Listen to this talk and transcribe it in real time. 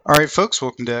All right, folks,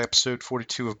 welcome to episode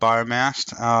 42 of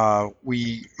Biomast.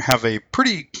 We have a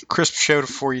pretty crisp show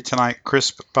for you tonight.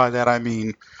 Crisp, by that I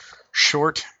mean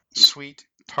short, sweet,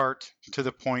 tart, to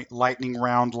the point, lightning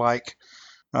round like.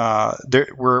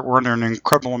 We're under an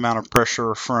incredible amount of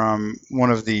pressure from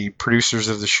one of the producers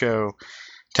of the show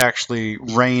to actually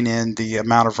rein in the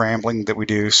amount of rambling that we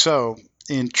do. So,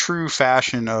 in true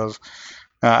fashion of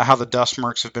how the Dust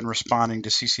Mercs have been responding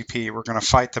to CCP, we're going to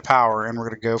fight the power and we're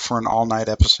going to go for an all-night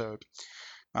episode.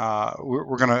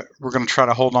 We're gonna try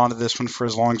to hold on to this one for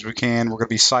as long as we can. We're gonna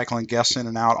be cycling guests in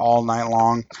and out all night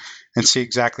long, and see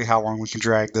exactly how long we can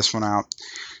drag this one out.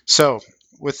 So,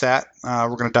 with that,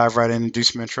 we're gonna dive right in and do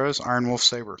some intros. Iron Wolf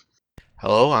Saber.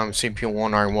 Hello, I'm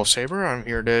CP1 Iron Wolf Saber. I'm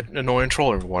here to annoy and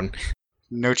troll everyone.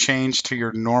 No change to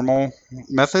your normal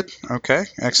method. Okay,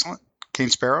 excellent.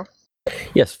 Kane Sparrow.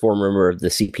 Yes, former member of the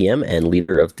CPM and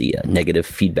leader of the Negative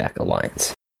Feedback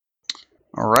Alliance.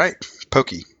 All right,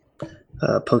 Pokey.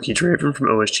 Pokey Draven from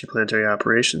OSG Planetary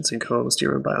Operations and co-host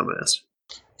here on Biomast.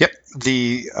 Yep,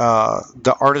 the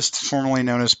artist formerly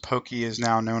known as Pokey is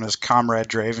now known as Comrade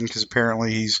Draven because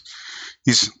apparently he's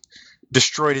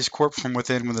destroyed his corp from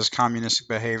within with his communistic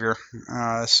behavior.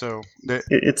 So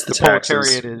it's the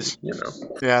proletariat is,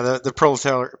 the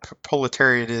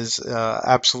proletariat is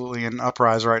absolutely in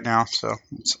uprise right now. So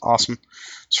it's awesome.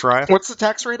 Soraya? What's the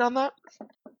tax rate on that?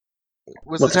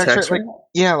 What's the tax rate?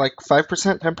 Like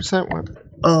 5%, 10%? What?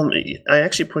 I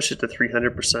actually pushed it to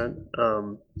 300%.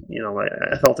 I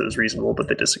felt it was reasonable, but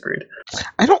they disagreed.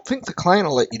 I don't think the client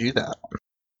will let you do that.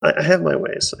 I have my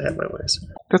ways.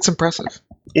 That's impressive.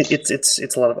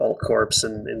 It's a lot of alt corps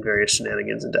and various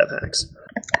shenanigans and dev hacks.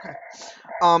 Okay.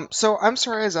 So I'm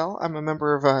Soraya Zell. I'm a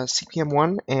member of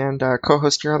CPM1 and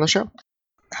co-host here on the show.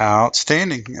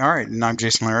 Outstanding. All right, and I'm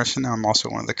Jason Larison. I'm also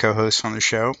one of the co-hosts on the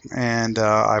show, and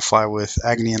I fly with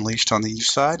Agony Unleashed on the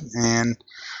east side, and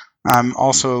I'm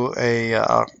also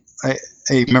a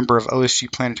member of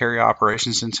OSG Planetary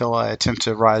Operations until I attempt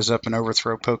to rise up and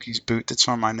overthrow Pokey's boot that's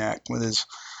on my neck with his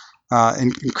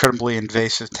incredibly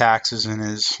invasive taxes and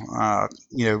his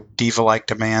diva-like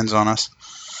demands on us.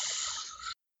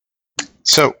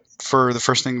 So, for the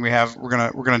first thing we have, we're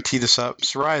gonna tee this up.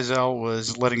 Soraya Zell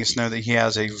was letting us know that he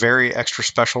has a very extra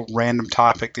special random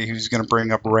topic that he was going to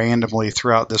bring up randomly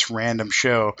throughout this random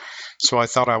show. So I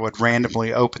thought I would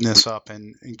randomly open this up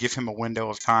and give him a window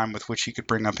of time with which he could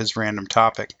bring up his random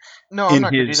topic. No, I'm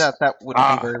not going to do that. That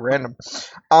wouldn't be very random.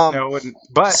 No, it wouldn't.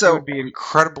 But it would be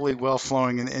incredibly well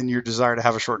flowing in your desire to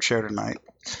have a short show tonight.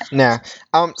 Nah.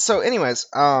 So, anyways,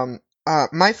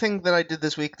 my thing that I did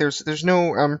this week, there's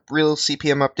no real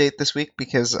CPM update this week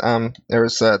because there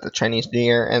was the Chinese New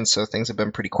Year, and so things have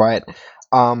been pretty quiet.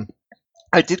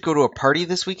 I did go to a party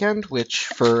this weekend, which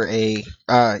for a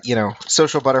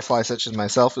social butterfly such as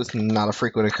myself is not a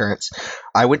frequent occurrence.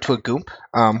 I went to a goomp,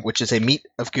 which is a meet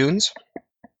of goons,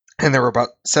 and there were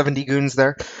about 70 goons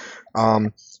there.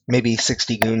 Maybe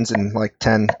 60 goons and like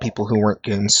 10 people who weren't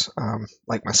goons,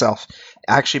 like myself.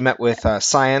 I actually met with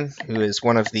Cyan, who is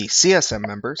one of the CSM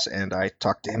members, and I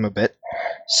talked to him a bit.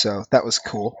 So that was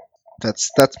cool. That's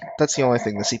the only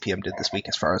thing the CPM did this week,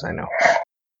 as far as I know.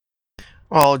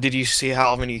 Well, did you see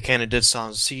how many candidates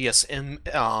on CSM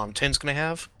 10's going to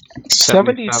have?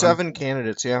 77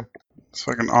 candidates, yeah. It's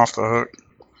fucking off the hook.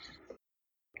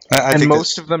 I think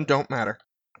most of them don't matter.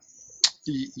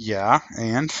 Yeah,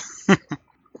 and...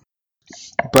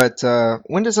 But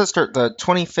when does that start? The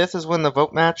 25th is when the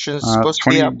vote match is supposed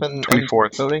to be up and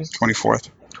 24th. Voting? 24th.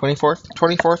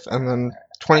 24th, and then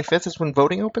 25th is when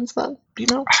voting opens then? Do you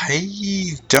know?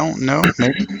 I don't know.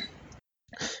 Maybe.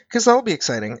 Because that'll be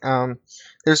exciting.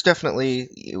 There's definitely...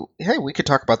 Hey, we could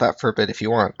talk about that for a bit if you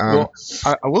want. Well,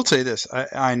 I will say this.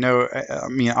 I know,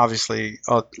 obviously,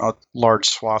 a large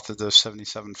swath of those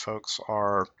 77 folks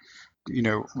are,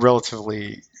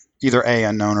 relatively... either A,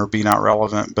 unknown, or B, not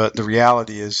relevant. But the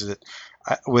reality is that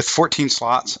with 14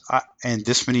 slots and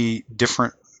this many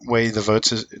different ways the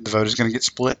vote is going to get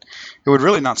split, it would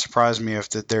really not surprise me if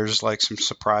there's like some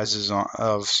surprises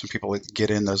of some people that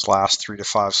get in those last 3 to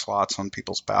 5 slots on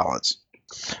people's ballots.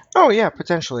 Oh, yeah,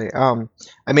 potentially.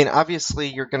 Obviously,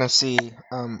 you're going to see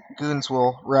goons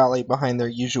will rally behind their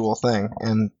usual thing,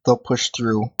 and they'll push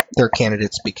through their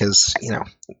candidates because,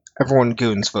 everyone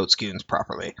votes goons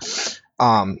properly.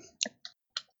 There's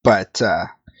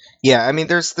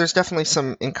definitely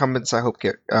some incumbents I hope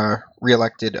get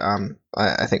reelected.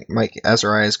 I think Mike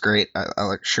Azariah is great.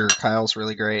 Sure, Kyle's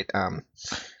really great.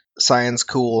 Cyan's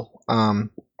cool.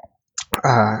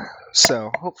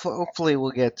 So hopefully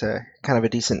we'll get kind of a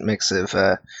decent mix of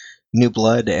new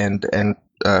blood and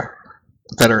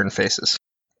veteran faces.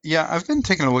 Yeah, I've been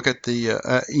taking a look at the.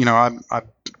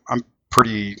 I'm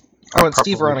pretty. Oh, and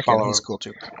Steve probably Ronican, follow. he's cool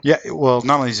too. Yeah, well,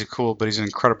 not only is he cool, but he's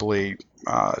incredibly.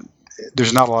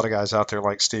 There's not a lot of guys out there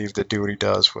like Steve that do what he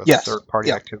does with Yes, third-party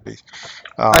yeah. activities.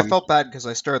 I felt bad because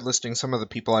I started listing some of the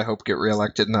people I hope get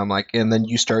reelected, and I'm like, and then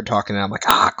you started talking, and I'm like,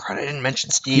 crud, I didn't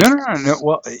mention Steve. No.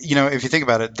 Well, if you think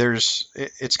about it,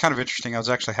 it's kind of interesting. I was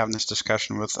actually having this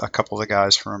discussion with a couple of the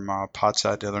guys from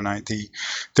Podside the other night.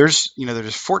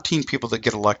 There's 14 people that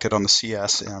get elected on the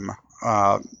CSM,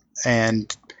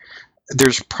 and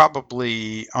there's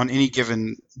probably on any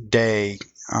given day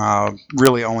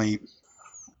really only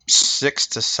 6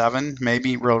 to 7,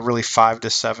 maybe really 5 to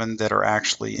 7 that are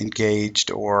actually engaged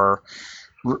or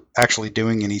actually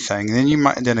doing anything.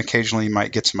 And then occasionally you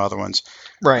might get some other ones,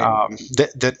 Right.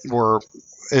 that were,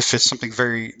 if it's something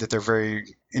that they're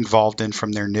very involved in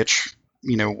from their niche,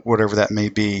 whatever that may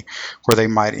be, where they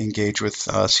might engage with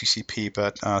CCP.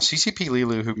 But CCP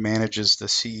Lilu, who manages the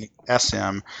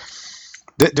CSM,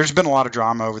 there's been a lot of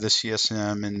drama over the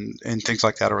CSM and things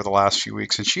like that over the last few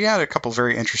weeks, and she had a couple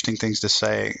very interesting things to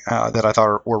say that I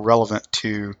thought were relevant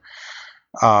to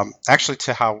actually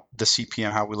to how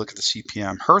we look at the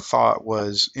CPM. Her thought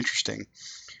was interesting.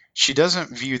 She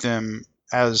doesn't view them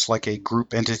as like a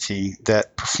group entity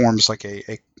that performs like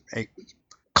a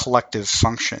collective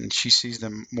function. She sees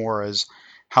them more as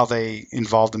how they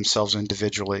involve themselves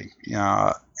individually.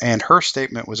 And her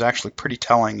statement was actually pretty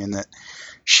telling in that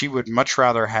she would much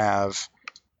rather have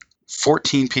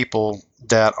 14 people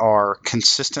that are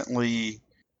consistently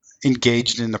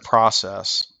engaged in the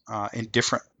process in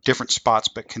different spots,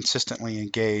 but consistently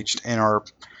engaged, and are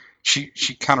she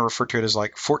kind of referred to it as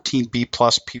like 14 B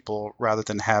plus people rather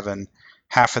than having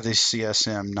half of the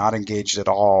CSM not engaged at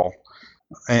all,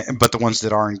 but the ones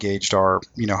that are engaged are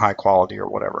high quality or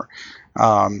whatever.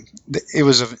 It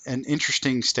was an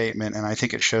interesting statement, and I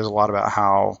think it shows a lot about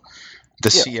how the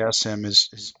CSM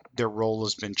is their role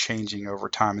has been changing over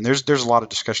time, and there's a lot of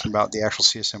discussion about the actual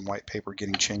CSM white paper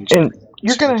getting changed. And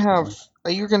you're gonna have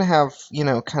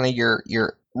kind of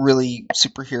your really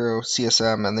superhero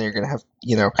CSM, and then you're gonna have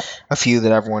a few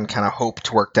that everyone kind of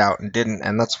hoped worked out and didn't,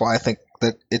 and that's why I think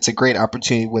that it's a great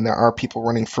opportunity when there are people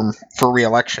running for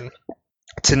re-election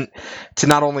to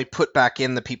not only put back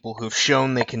in the people who've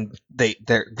shown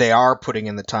they are putting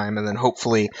in the time, and then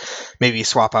hopefully maybe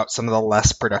swap out some of the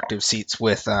less productive seats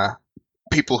with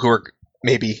people who are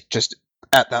maybe just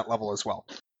at that level as well.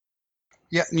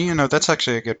 Yeah, that's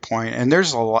actually a good point. And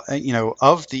there's a lot,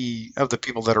 of the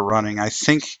people that are running. I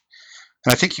think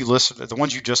you listed the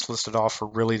ones you just listed off are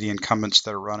really the incumbents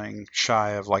that are running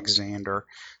shy of like Xander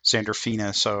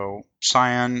Fina. So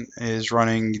Cyan is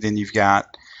running. Then you've got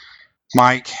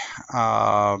Mike.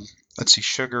 Let's see,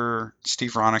 Sugar,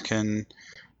 Steve Ronican.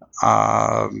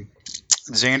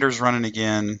 Xander's running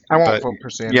again. I won't vote for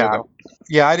Xander, though.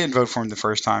 Yeah, I didn't vote for him the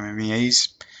first time. I mean, he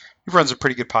runs a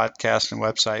pretty good podcast and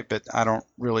website, but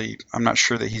I'm not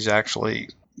sure that he's actually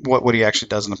what he actually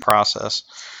does in the process.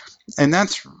 And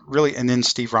that's really, and then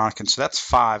Steve Ronican. So that's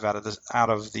 5 out of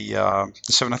the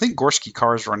 7. I think Gorski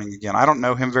Carr is running again. I don't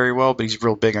know him very well, but he's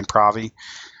real big in Pravi.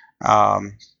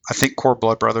 I think Core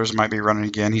Blood Brothers might be running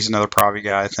again. He's another Pravi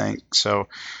guy, I think. So,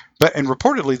 and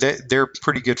reportedly they're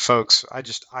pretty good folks.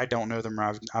 I don't know them.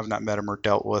 I've not met them or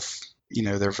dealt with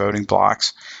their voting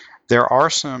blocks. There are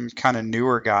some kind of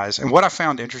newer guys, and what I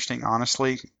found interesting,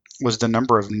 honestly, was the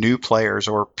number of new players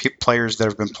or players that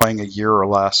have been playing a year or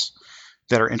less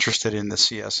that are interested in the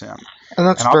CSM. And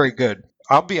that's very good.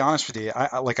 I'll be honest with you.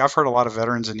 I've heard a lot of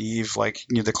veterans in EVE,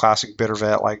 the classic bitter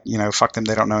vet, fuck them,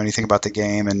 they don't know anything about the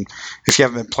game, and if you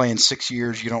haven't been playing 6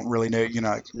 years, you don't really know,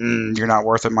 you're not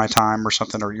worth it my time or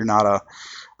something, or you're not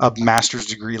a master's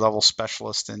degree level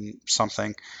specialist in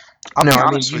something.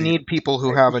 You need people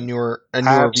who have a newer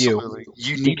absolutely. view.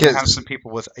 You need to have some people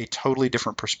with a totally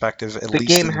different perspective. The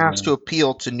game has to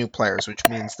appeal to new players, which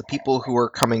means the people who are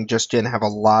coming just in have a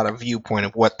lot of viewpoint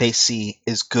of what they see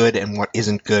is good and what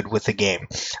isn't good with the game.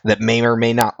 That may or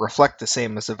may not reflect the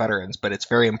same as the veterans, but it's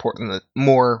very important that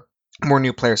more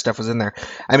new player stuff was in there.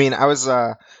 I mean, I was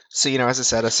as I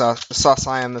said, I saw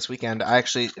Cyan this weekend.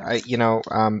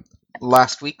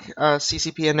 Last week,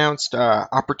 CCP announced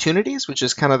Opportunities, which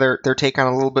is kind of their take on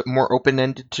a little bit more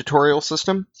open-ended tutorial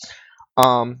system.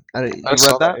 You read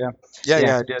that?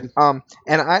 Yeah, I did.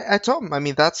 And I told him, I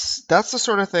mean, that's the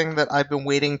sort of thing that I've been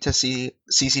waiting to see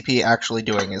CCP actually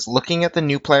doing, is looking at the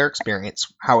new player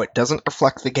experience, how it doesn't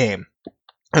reflect the game,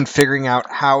 and figuring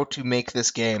out how to make this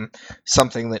game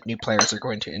something that new players are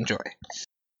going to enjoy.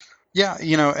 Yeah,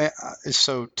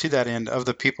 so to that end, of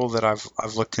the people that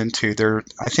I've looked into,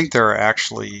 I think there are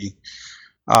actually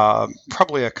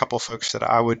probably a couple folks that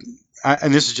I would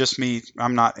and this is just me.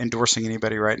 I'm not endorsing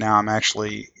anybody right now. I'm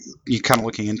actually kind of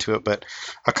looking into it, but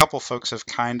a couple folks have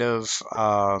kind of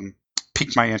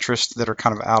piqued my interest that are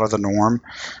kind of out of the norm.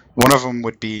 One of them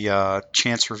would be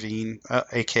Chance Ravine,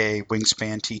 aka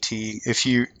Wingspan TT.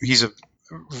 He's a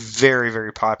very,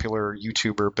 very popular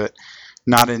YouTuber, but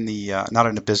not in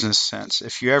the business sense.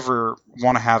 If you ever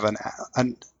want to have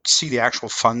see the actual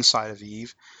fun side of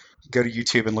Eve, go to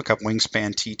YouTube and look up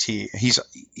Wingspan TT.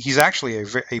 He's actually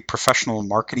a professional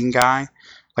marketing guy,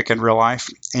 like in real life,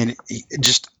 and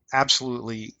just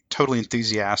absolutely totally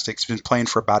enthusiastic. He's been playing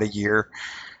for about a year.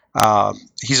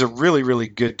 He's a really, really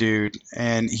good dude,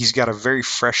 and he's got a very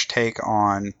fresh take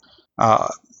on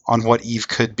what Eve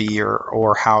could be,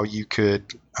 or how you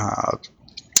could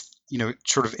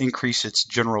sort of increase its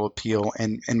general appeal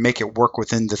and make it work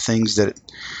within the things that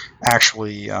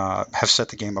actually have set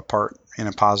the game apart in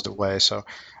a positive way. So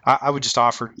I would just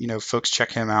offer, folks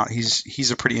check him out.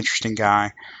 He's a pretty interesting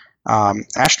guy.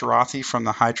 Ash Darathi from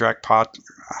the High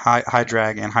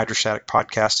Drag and Hydrostatic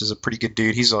podcast is a pretty good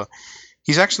dude.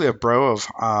 He's actually a bro of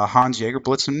Hans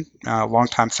Jagerblitzen,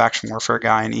 longtime faction warfare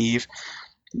guy in Eve.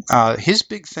 His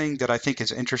big thing that I think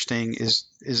is interesting is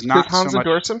not Did Hans so much.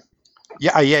 endorse him?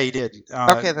 Yeah, he did.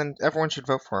 Okay, then everyone should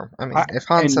vote for him. I mean, if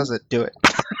Hans says it, do it.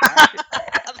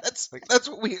 That's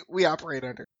what we operate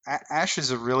under. Ash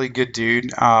is a really good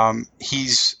dude.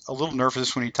 He's a little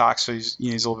nervous when he talks, so he's a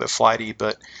little bit flighty.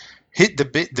 But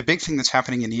the big thing that's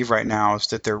happening in Eve right now is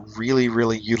that they're really,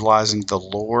 really utilizing the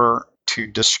lore to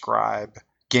describe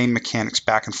game mechanics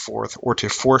back and forth, or to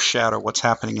foreshadow what's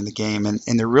happening in the game, and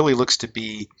there really looks to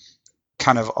be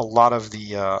kind of a lot of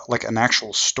the like an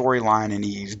actual storyline in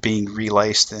Eve being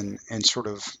relaced and sort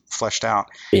of fleshed out.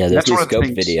 Yeah, That's those one of the scope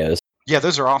things- videos. Yeah,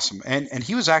 those are awesome. And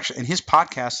he was actually, and his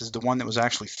podcast is the one that was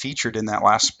actually featured in that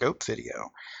last scope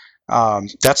video.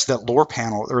 That's that lore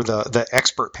panel, or the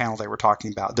expert panel they were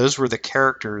talking about. Those were the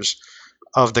characters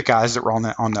of the guys that were on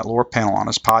that lore panel on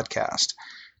his podcast.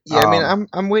 Yeah, I mean,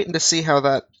 I'm waiting to see how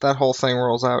that whole thing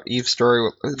rolls out. Eve's story,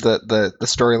 the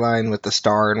storyline with the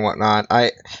star and whatnot.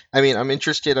 I mean, I'm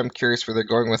interested. I'm curious where they're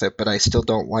going with it, but I still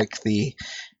don't like the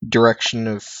direction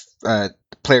of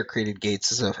player created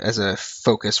gates as a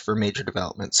focus for major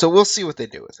development. So we'll see what they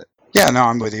do with it. Yeah, no,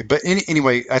 I'm with you. But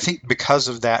anyway, I think because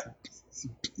of that,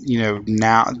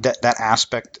 now that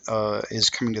aspect is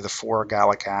coming to the fore. A guy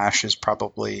like Ash is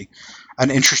probably an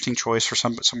interesting choice for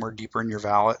somewhere deeper in your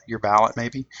ballot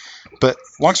maybe. But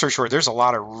long story short, there's a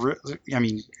lot of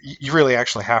you really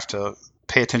actually have to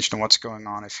pay attention to what's going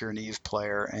on if you're an Eve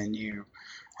player and you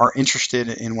are interested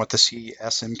in what the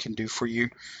CSM can do for you,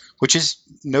 which is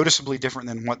noticeably different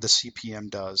than what the CPM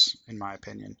does, in my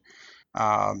opinion.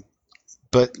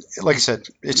 But like I said,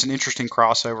 it's an interesting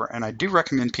crossover, and I do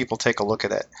recommend people take a look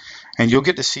at it. And you'll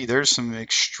get to see there's some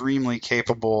extremely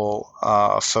capable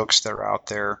folks that are out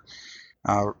there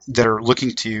that are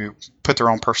looking to put their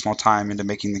own personal time into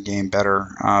making the game better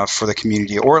for the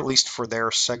community, or at least for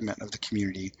their segment of the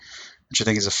community, which I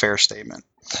think is a fair statement.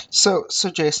 So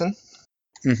Jason,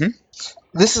 Mm-hmm.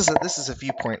 this is a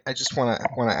viewpoint I just want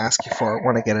to ask you for. I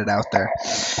want to get it out there.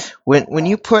 When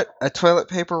you put a toilet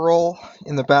paper roll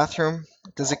in the bathroom,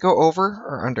 does it go over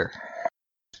or under?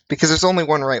 Because there's only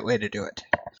one right way to do it.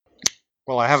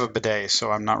 Well, I have a bidet, so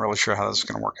I'm not really sure how this is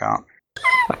going to work out.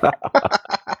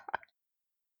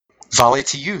 Volley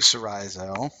to you,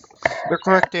 Sarizel. The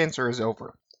correct answer is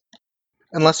over.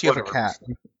 Unless you have a Whatever. cat.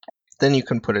 Then you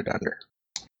can put it under.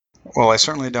 Well, I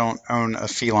certainly don't own a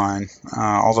feline,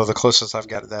 although the closest I've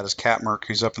got to that is Cat Merc,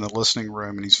 who's up in the listening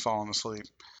room and he's fallen asleep.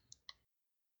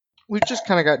 We've just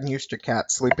kind of gotten used to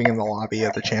cats sleeping in the lobby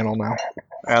of the channel now.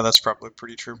 Yeah, that's probably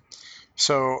pretty true.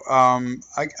 So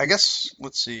I guess,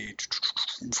 let's see,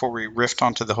 before we rift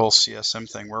onto the whole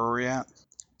CSM thing, where were we at?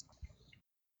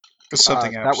 It's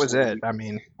something That was absolutely- it. I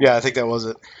mean, Yeah, I think that was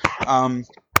it.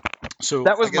 So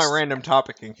that was I guess my random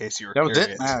topic in case you were That was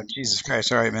curious. it? Ah, Jesus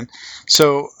Christ. All right, man.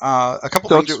 So a couple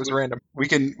Told things you it was random. we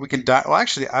can dive. Well,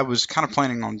 actually, I was kind of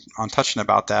planning on touching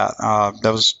about that.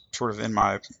 That was sort of in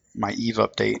my Eve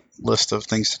update list of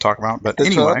things to talk about. But The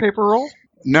anyway, toilet paper roll?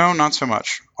 no, not so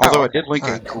much. Although okay. I did link a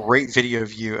Alright. great video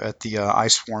of you at the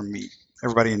Ice Swarm meet.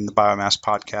 Everybody in the Biomass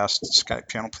podcast Skype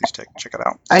channel, please check it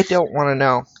out. I don't want to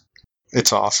know.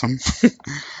 It's awesome.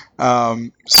 I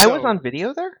So- was on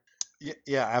video there?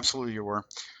 Yeah, absolutely you were.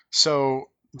 So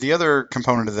the other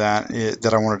component of that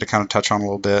that I wanted to kind of touch on a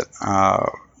little bit,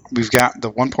 we've got the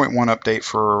 1.1 update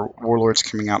for Warlords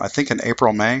coming out, I think in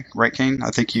April, May, right, Kane? I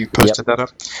think you posted that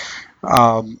up.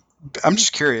 I'm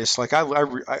just curious, like I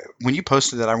when you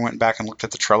posted that, I went back and looked at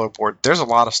the Trello board. There's a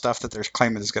lot of stuff that they're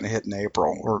claiming is going to hit in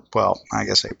April, or well, I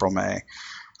guess April, May.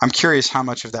 I'm curious how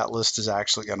much of that list is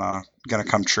actually gonna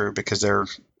come true, because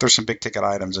there's some big ticket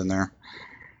items in there.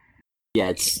 Yeah,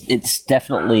 it's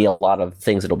definitely a lot of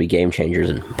things that'll be game changers,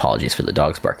 and apologies for the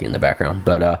dogs barking in the background.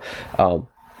 But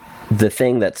the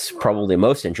thing that's probably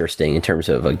most interesting in terms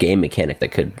of a game mechanic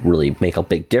that could really make a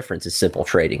big difference is simple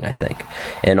trading, I think.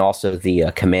 And also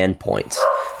the command points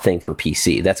thing for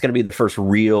PC. That's going to be the first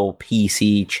real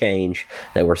PC change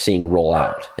that we're seeing roll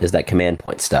out, is that command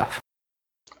point stuff.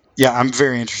 Yeah, I'm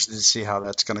very interested to see how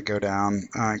that's going to go down,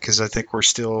 because I think we're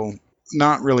still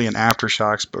not really in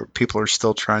aftershocks, but people are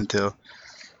still trying to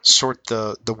sort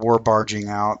the war barging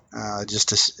out,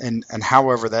 and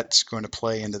however that's going to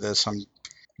play into this, I'm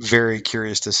very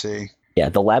curious to see. Yeah,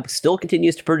 the lab still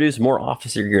continues to produce more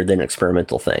officer gear than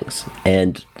experimental things,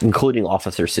 and including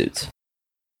officer suits.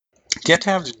 You have to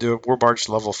have the war barge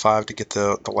level 5 to get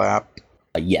the lab.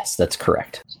 Yes, that's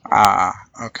correct.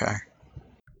 Okay.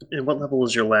 And what level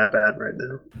is your lab at right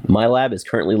now? My lab is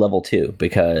currently level 2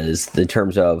 because in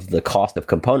terms of the cost of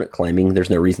component claiming, there's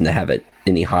no reason to have it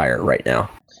any higher right now.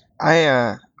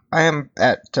 I am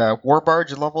at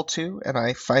Warbarge level 2, and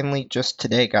I finally just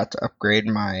today got to upgrade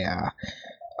my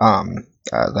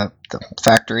the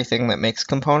factory thing that makes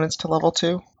components to level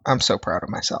 2. I'm so proud of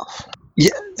myself. Yeah.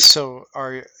 So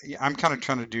I'm kind of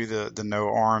trying to do the no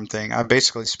arm thing. I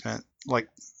basically spent like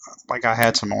I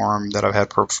had some arm that I've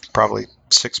had for probably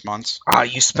 6 months.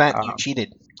 You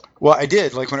cheated. Well, I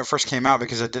did, like when it first came out,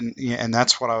 because I didn't, and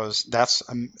that's what I was. That's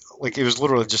like it was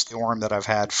literally just the arm that I've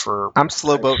had for. I'm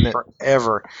slow boating it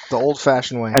forever, the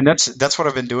old-fashioned way, and that's what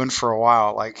I've been doing for a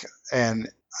while. I'm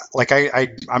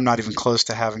not even close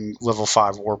to having level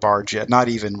 5 war barge yet, not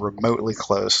even remotely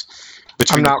close.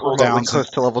 I'm not remotely close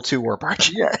to level 2 war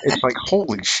barge. Yeah, it's like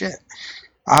holy shit.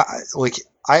 I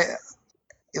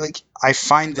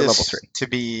find this to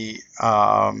be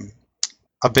a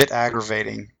bit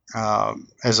aggravating.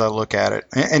 As I look at it,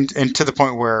 and to the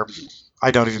point where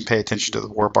I don't even pay attention to the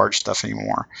war barge stuff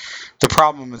anymore. The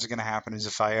problem is going to happen is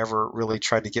if I ever really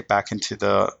tried to get back into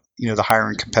the higher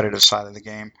end competitive side of the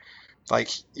game,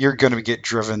 like you're going to get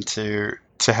driven to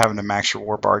having to max your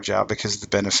war barge out because of the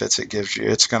benefits it gives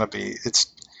you.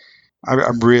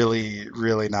 I'm really,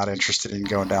 really not interested in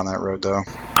going down that road, though.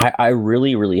 I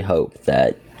really, really hope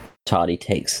that Toddy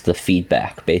takes the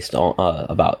feedback based on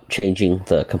about changing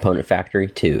the component factory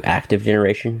to active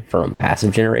generation from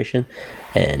passive generation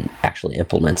and actually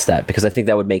implements that, because I think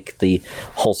that would make the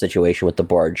whole situation with the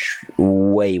barge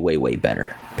way, way, way better.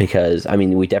 Because, I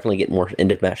mean, we definitely get more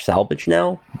end-of-match salvage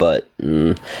now, but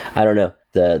I don't know.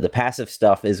 The passive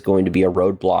stuff is going to be a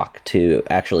roadblock to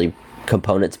actually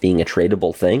components being a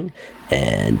tradable thing,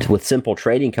 and with simple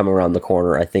trading coming around the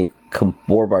corner, I think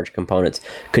war barge components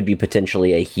could be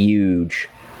potentially a huge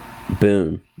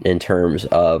boon in terms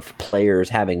of players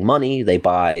having money. They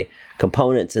buy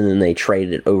components and then they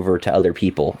trade it over to other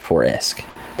people for ISK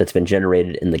that's been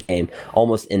generated in the game,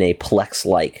 almost in a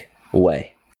Plex-like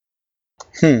way.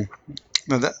 Now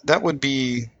that would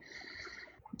be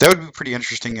pretty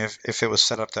interesting if it was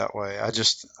set up that way.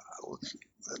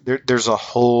 There's a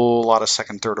whole lot of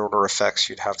second, third order effects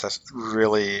you'd have to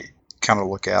really kind of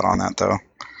look at on that, though.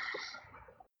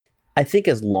 I think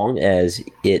as long as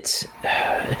it's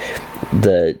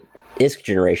the ISK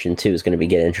generation too is going to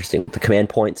get interesting. The command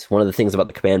points. One of the things about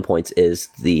the command points is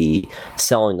the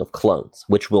selling of clones,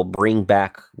 which will bring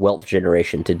back wealth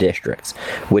generation to districts,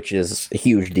 which is a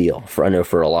huge deal for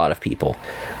a lot of people.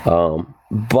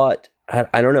 But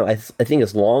I don't know. I think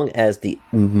as long as the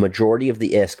majority of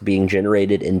the ISK being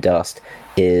generated in Dust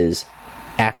is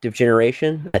active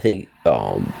generation, I think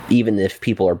even if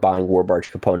people are buying war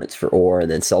barge components for ore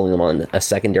and then selling them on a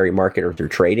secondary market or through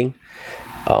trading,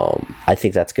 I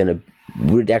think that's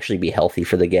would actually be healthy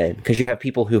for the game, because you have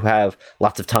people who have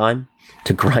lots of time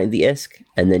to grind the ISK,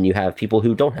 and then you have people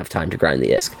who don't have time to grind the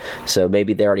ISK. So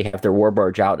maybe they already have their war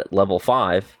barge out at level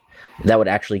 5. That would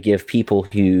actually give people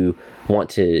who want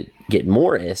to get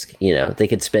more ISK, they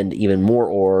could spend even more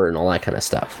ore and all that kind of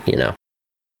stuff, Yeah,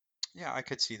 I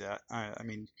could see that. I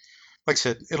mean, like I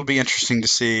said, it'll be interesting to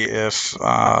see if,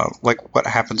 what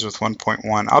happens with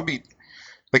 1.1.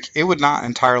 It would not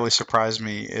entirely surprise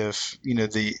me if,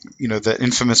 the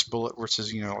infamous bullet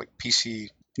versus, new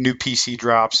PC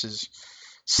drops is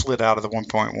slid out of the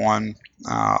 1.1.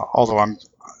 Although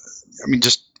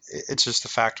it's just a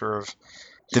factor of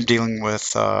them dealing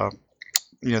with,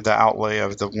 the outlay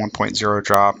of the 1.0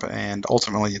 drop, and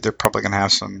ultimately they're probably going to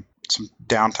have some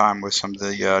downtime with some of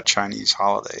the Chinese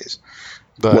holidays.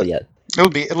 But it'll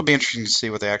be interesting to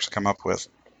see what they actually come up with.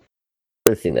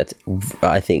 Other thing that's,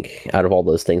 I think, out of all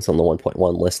those things on the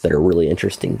 1.1 list that are really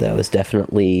interesting, though, is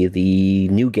definitely the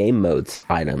new game modes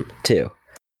item too,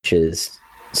 which is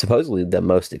supposedly the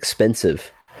most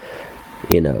expensive,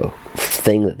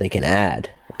 thing that they can add,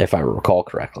 if I recall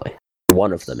correctly.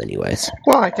 One of them, anyways.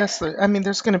 Well, I guess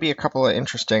there's going to be a couple of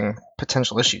interesting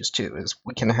potential issues too. Is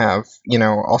we can have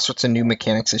all sorts of new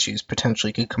mechanics issues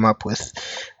potentially could come up with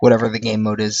whatever the game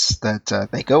mode is that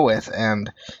they go with, and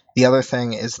the other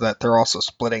thing is that they're also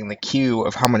splitting the queue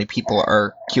of how many people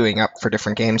are queuing up for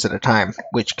different games at a time,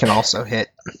 which can also hit.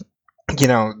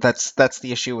 That's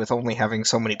the issue with only having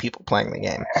so many people playing the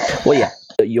game. Well, yeah.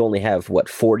 You only have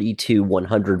 40 to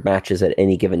 100 matches at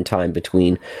any given time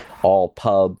between all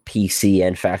pub, PC,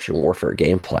 and faction warfare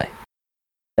gameplay.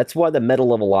 That's why the meta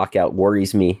level lockout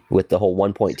worries me with the whole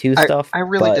 1.2 stuff. I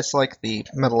really dislike the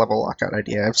meta level lockout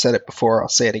idea. I've said it before. I'll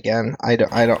say it again. I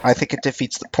think it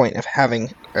defeats the point of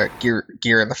having gear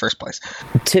in the first place.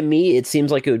 To me, it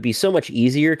seems like it would be so much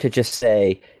easier to just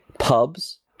say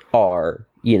pubs are,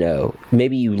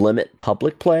 maybe you limit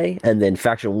public play, and then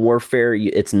faction warfare,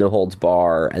 it's no holds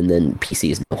bar, and then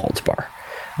PC is no holds bar.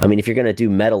 If you're going to do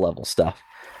meta level stuff,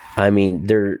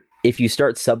 if you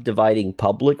start subdividing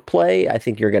public play, I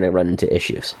think you're going to run into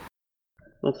issues.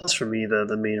 Well, plus for me,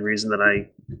 the main reason that I,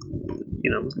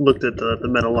 looked at the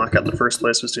meta lockout in the first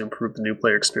place was to improve the new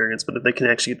player experience. But if they can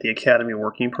actually get the academy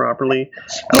working properly,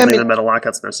 I don't think the meta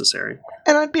lockout's necessary.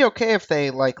 And I'd be okay if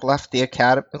they left the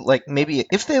academy, maybe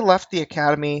if they left the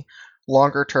academy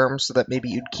longer term, so that maybe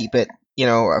you'd keep it,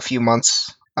 a few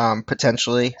months,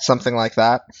 potentially something like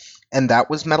that, and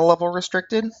that was meta level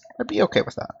restricted. I'd be okay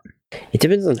with that. It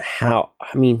depends on how.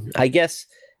 I guess.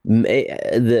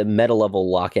 The meta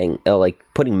level locking,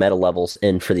 putting meta levels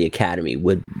in for the academy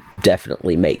would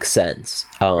definitely make sense.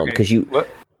 Because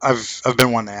I've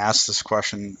been wanting to ask this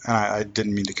question, and I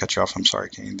didn't mean to cut you off. I'm sorry,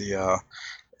 Kane. The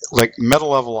meta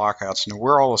level lockouts.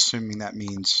 We're all assuming that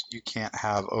means you can't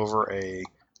have over a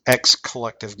X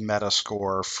collective meta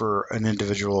score for an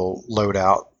individual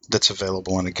loadout that's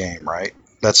available in a game, right?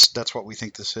 That's what we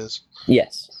think this is.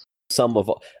 Yes.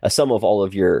 A sum of all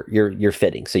of your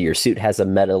fitting. So your suit has a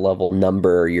meta level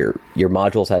number, your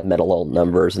modules have meta level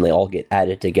numbers, and they all get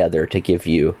added together to give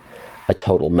you a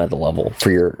total meta level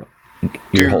for your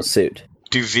whole suit.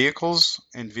 Do vehicles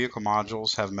and vehicle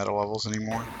modules have meta levels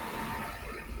anymore?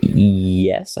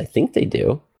 Yes, I think they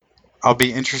do. I'll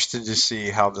be interested to see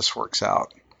how this works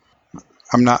out.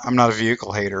 I'm not a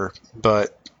vehicle hater,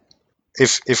 but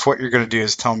if what you're going to do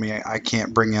is tell me I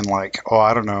can't bring in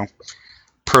I don't know,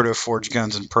 proto forge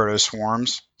guns and proto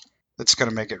swarms, that's going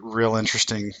to make it real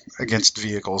interesting against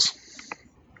vehicles.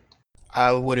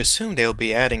 I would assume they'll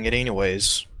be adding it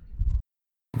anyways.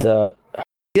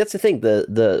 That's the thing.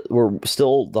 We're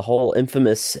still the whole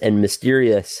infamous and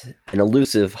mysterious and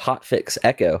elusive hotfix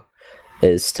Echo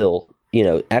is still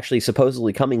actually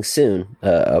supposedly coming soon,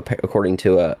 according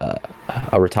to a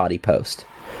Rattati post.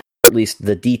 At least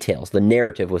the details, the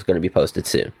narrative was going to be posted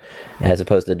soon, as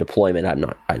opposed to deployment. I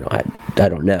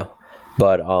don't know,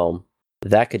 but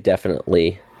that could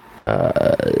definitely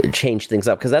change things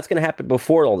up, because that's going to happen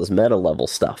before all this meta level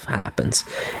stuff happens,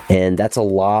 and that's a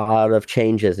lot of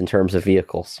changes in terms of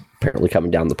vehicles apparently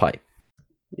coming down the pipe.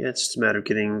 Yeah, it's just a matter of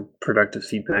getting productive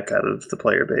feedback out of the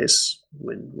player base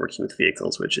when working with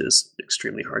vehicles, which is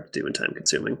extremely hard to do and time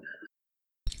consuming.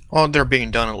 Well, they're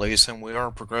being done at least, and we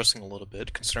are progressing a little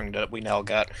bit, considering that we now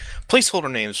got placeholder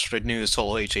names for the new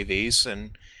solo HAVs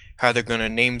and how they're going to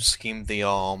name scheme the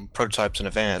prototypes in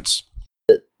advance.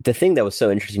 The thing that was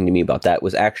so interesting to me about that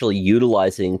was actually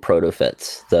utilizing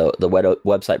ProtoFits, the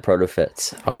website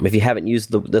ProtoFits. If you haven't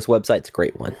used this website, it's a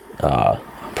great one. I'm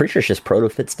pretty sure it's just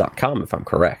protofits.com, if I'm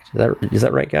correct. Is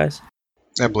that right, guys?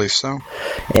 I believe so.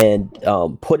 And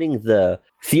putting the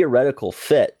theoretical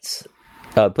fits...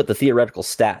 put the theoretical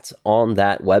stats on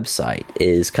that website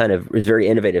is very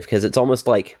innovative, because it's almost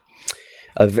like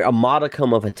a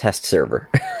modicum of a test server,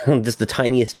 just the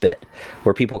tiniest bit,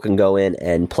 where people can go in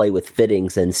and play with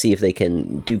fittings and see if they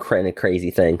can do kind of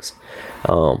crazy things.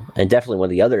 And definitely one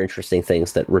of the other interesting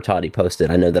things that Rattati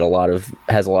posted, I know that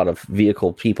has a lot of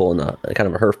vehicle people in a kind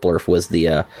of a herf blurf, was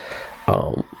the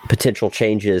potential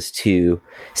changes to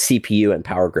CPU and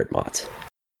power grid mods,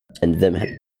 and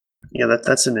them. Yeah,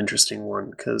 that's an interesting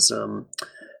one, because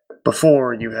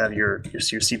before you have your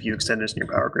CPU extenders and your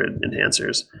power grid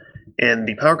enhancers, and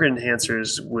the power grid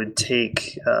enhancers would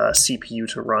take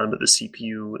CPU to run, but the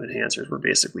CPU enhancers were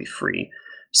basically free.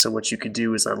 So what you could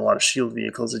do is on a lot of shield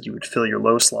vehicles that you would fill your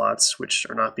low slots, which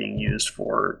are not being used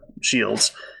for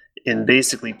shields, and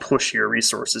basically push your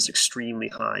resources extremely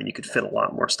high. And you could fit a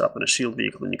lot more stuff in a shield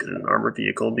vehicle than you could in an armor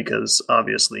vehicle, because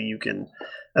obviously you can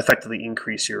effectively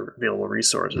increase your available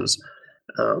resources.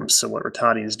 So what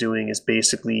Rattati is doing is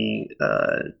basically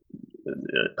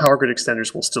power grid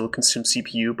extenders will still consume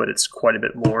CPU, but it's quite a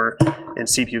bit more, and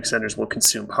CPU extenders will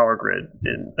consume power grid,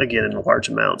 in a large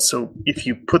amount. So if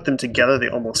you put them together, they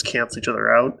almost cancel each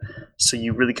other out. So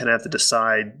you really kind of have to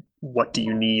decide what do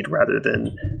you need rather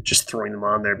than just throwing them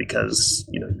on there because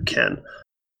you can.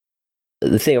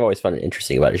 The thing I've always found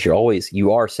interesting about it is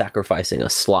you are sacrificing a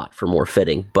slot for more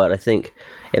fitting, but I think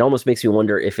it almost makes me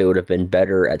wonder if it would have been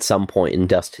better at some point in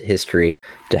Dust history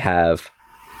to have,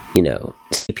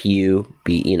 CPU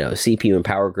and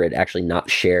power grid actually not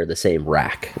share the same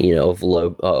rack, of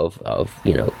low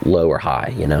or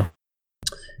high,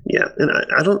 Yeah, and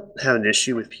I don't have an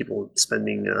issue with people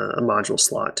spending a module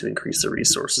slot to increase their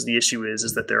resources. The issue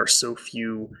is that there are so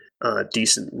few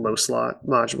decent low slot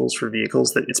modules for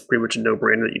vehicles that it's pretty much a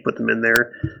no-brainer that you put them in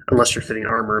there, unless you're fitting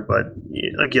armor. But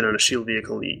again, on a shield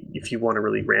vehicle, if you want to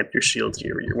really ramp your shields,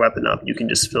 your weapon up, you can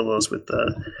just fill those with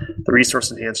the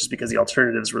resource enhancers because the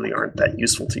alternatives really aren't that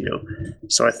useful to you.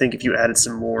 So I think if you added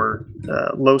some more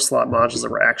low slot modules that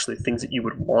were actually things that you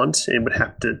would want and would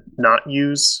have to not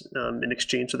use in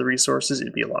exchange for the resources,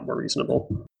 it'd be a lot more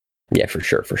reasonable. Yeah, for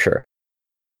sure.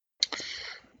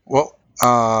 Well,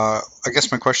 I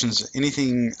guess my question is: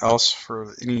 anything else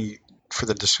for the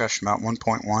discussion about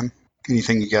 1.1?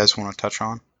 Anything you guys want to touch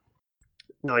on?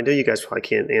 No, I know you guys probably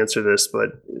can't answer this,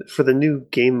 but for the new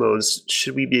game modes,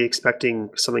 should we be expecting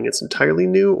something that's entirely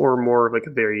new, or more of like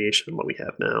a variation of what we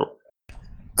have now?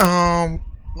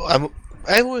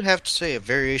 I would have to say a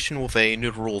variation with a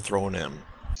new rule thrown in.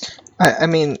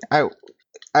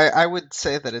 I would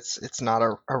say that it's not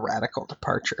a radical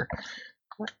departure.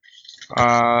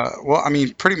 Well,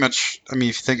 pretty much. If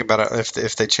you think about it,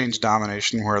 if they change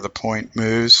domination where the point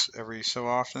moves every so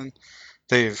often,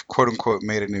 they've quote unquote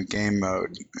made a new game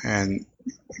mode, and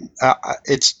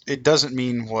it doesn't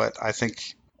mean what I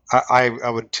think. I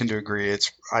would tend to agree.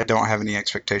 I don't have any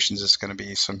expectations it's going to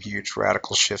be some huge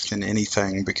radical shift in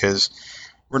anything because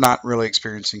we're not really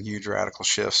experiencing huge radical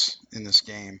shifts in this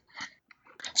game.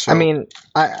 So,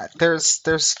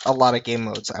 there's a lot of game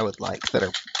modes I would like that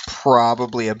are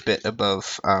probably a bit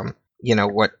above,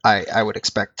 what I would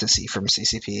expect to see from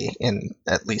CCP in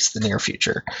at least the near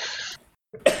future.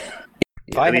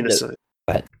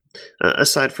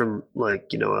 Aside from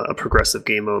a progressive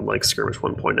game mode like Skirmish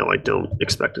 1.0, I don't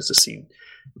expect us to see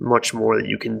much more that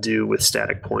you can do with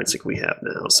static points like we have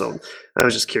now. So I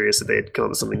was just curious if they had come up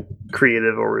with something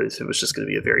creative or if it was just going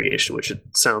to be a variation, which it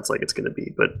sounds like it's going to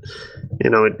be. But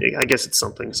I guess it's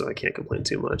something, so I can't complain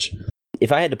too much.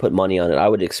 If I had to put money on it, I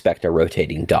would expect a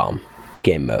rotating DOM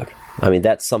game mode.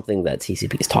 That's something that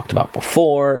CCP has talked about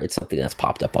before. It's something that's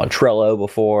popped up on Trello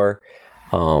before.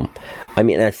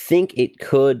 I think it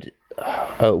could.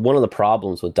 One of the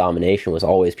problems with domination was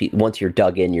always once you're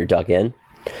dug in, you're dug in.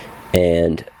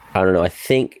 And I don't know. I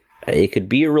think it could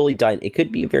be it could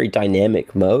be a very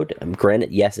dynamic mode.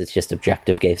 Granted, yes, it's just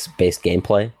objective-based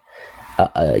gameplay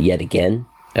yet again.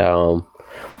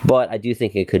 But I do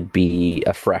think it could be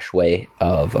a fresh way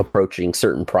of approaching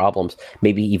certain problems,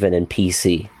 maybe even in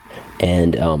PC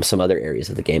and some other areas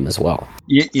of the game as well.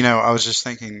 I was just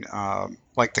thinking,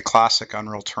 like the classic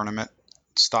Unreal Tournament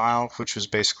style, which was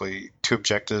basically two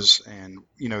objectives, and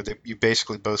you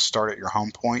basically both start at your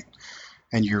home point,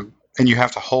 and you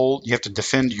have to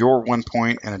defend your 1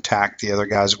 point and attack the other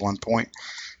guy's 1 point.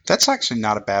 That's actually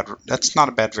not a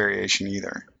bad variation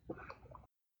either.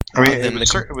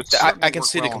 I can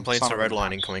see the complaints of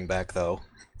redlining coming back though.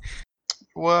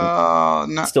 Well,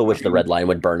 still wish the red line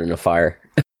would burn in a fire.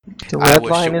 The red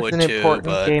line is an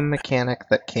important game mechanic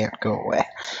that can't go away.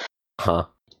 Huh.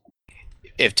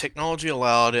 If technology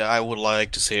allowed, I would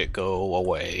like to see it go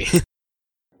away.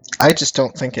 I just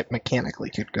don't think it mechanically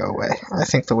could go away. I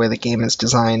think the way the game is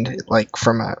designed, like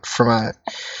from a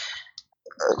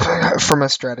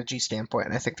strategy standpoint,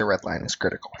 I think the red line is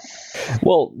critical.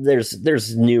 Well,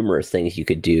 there's numerous things you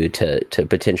could do to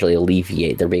potentially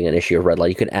alleviate there being an issue of red line.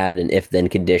 You could add an if-then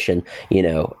condition,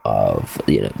 if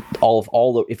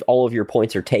all of your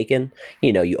points are taken,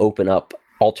 you open up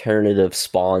alternative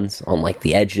spawns on like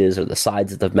the edges or the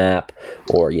sides of the map,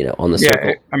 or on the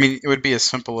circle. It would be as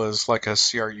simple as like a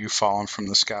CRU falling from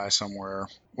the sky somewhere,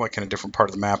 like in a different part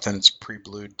of the map, then it's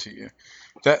pre-blued to you.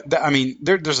 There's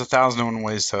 1,001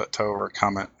 ways to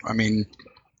overcome it.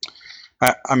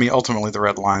 Ultimately the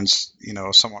red line's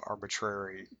a somewhat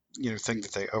arbitrary thing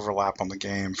that they overlap on the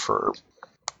game for,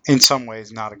 in some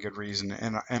ways, not a good reason,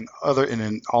 and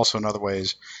also in other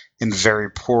ways in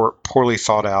very poorly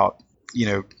thought out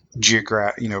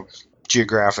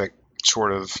geographic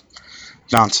sort of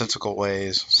nonsensical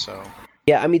ways. So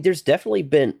yeah, there's definitely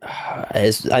been,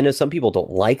 as I know some people don't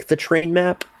like the train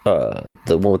map, the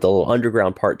one with the little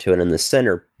underground part to it in the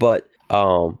center, but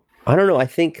I don't know. I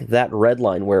think that red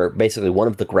line where basically one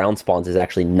of the ground spawns is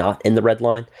actually not in the red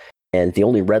line, and the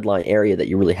only red line area that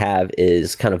you really have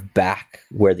is kind of back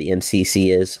where the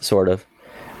MCC is, sort of.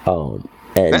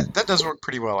 And That does work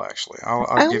pretty well, actually. I'll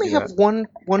I give only you have that.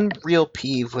 one real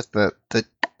peeve with the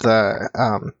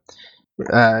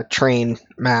train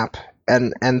map,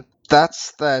 and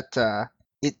that's that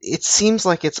it seems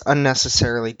like it's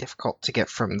unnecessarily difficult to get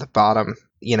from the bottom,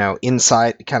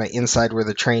 inside where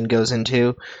the train goes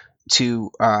into,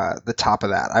 to the top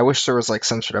of that. I wish there was like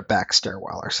some sort of back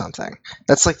stairwell or something.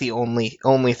 That's like the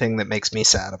only thing that makes me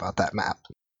sad about that map.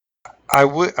 I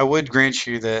would grant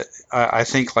you that I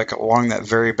think like along that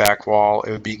very back wall,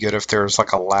 it would be good if there was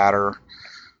like a ladder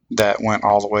that went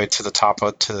all the way to the top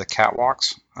to the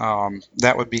catwalks.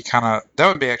 That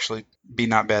would actually be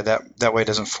not bad. That way it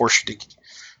doesn't force you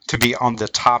to be on the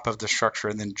top of the structure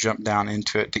and then jump down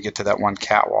into it to get to that one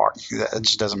catwalk. That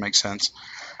just doesn't make sense.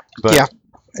 But Yeah.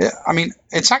 I mean,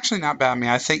 it's actually not bad. I mean,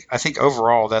 I think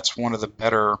overall that's one of the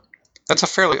better. That's a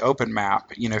fairly open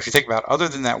map. You know, if you think about it, other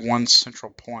than that one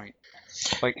central point,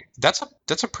 like that's a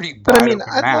pretty But I wide mean,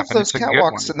 open I'd map, love and those it's a good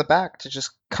catwalks one. in the back to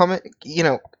just come,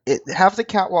 have the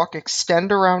catwalk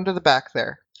extend around to the back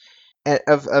there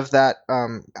of that.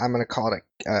 I'm gonna call it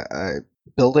a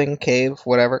building, cave,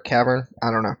 whatever, cavern.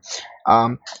 I don't know.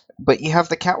 But you have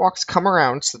the catwalks come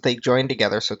around so that they join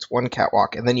together, so it's one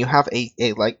catwalk, and then you have a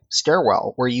like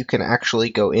stairwell where you can actually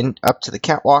go in up to the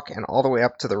catwalk and all the way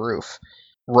up to the roof,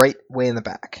 right way in the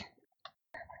back.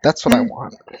 That's what I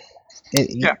want.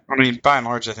 Yeah, I mean, by and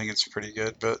large, I think it's pretty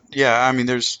good. But yeah, I mean,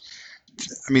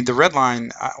 the red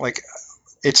line, like,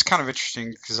 it's kind of interesting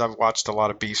because I've watched a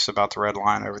lot of beefs about the red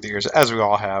line over the years, as we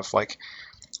all have. Like,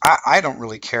 I don't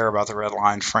really care about the red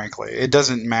line, frankly. It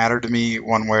doesn't matter to me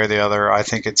one way or the other. I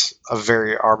think it's a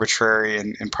very arbitrary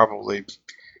and probably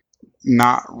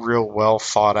not real well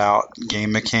thought out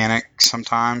game mechanic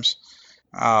sometimes.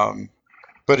 But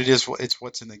it's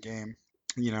what's in the game.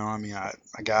 You know, I mean, I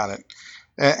got it.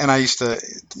 And I used to,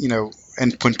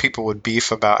 and when people would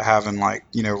beef about having like,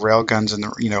 rail guns and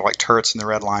like turrets in the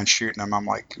red line shooting them, I'm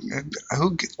like,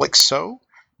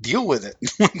 deal with it.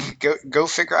 go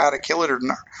figure out how to kill it or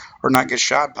not get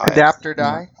shot by adapt it. or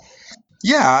die.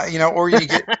 Yeah,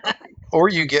 or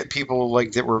you get people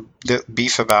like that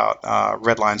beef about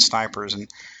red line snipers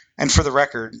and for the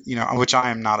record, which I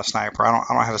am not a sniper. I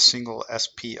don't have a single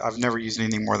SP. I've never used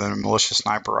anything more than a militia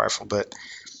sniper rifle, but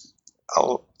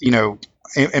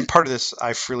and part of this,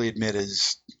 I freely admit,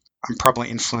 is I'm probably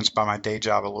influenced by my day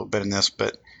job a little bit in this,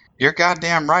 but you're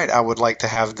goddamn right. I would like to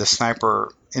have the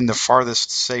sniper in the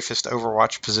farthest, safest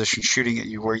Overwatch position shooting at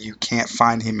you where you can't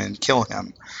find him and kill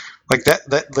him. Like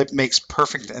that makes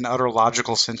perfect and utter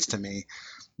logical sense to me.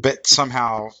 But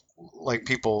somehow, like,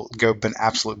 people go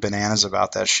absolute bananas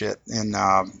about that shit in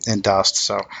Dust.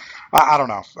 So I don't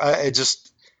know.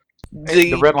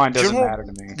 The red line doesn't matter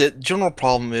to me. The general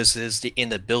problem is the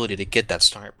inability to get that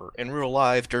sniper. In real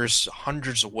life, there's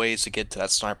hundreds of ways to get to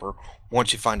that sniper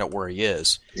once you find out where he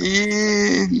is.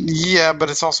 Yeah, but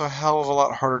it's also a hell of a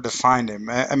lot harder to find him.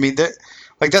 I mean, that's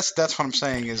what I'm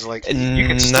saying is like you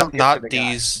can still get not to the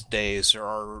these guy. days.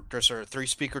 There's a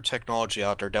 3-speaker technology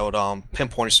out there that would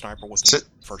pinpoint a sniper with the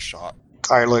first shot.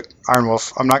 All right, look, Iron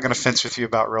Wolf, I'm not going to fence with you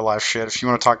about real life shit. If you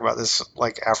want to talk about this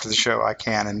like after the show, I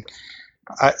can. And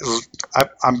I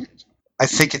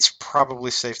think it's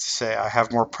probably safe to say I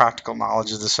have more practical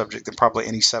knowledge of the subject than probably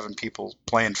any 7 people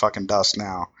playing fucking Dust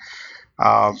now.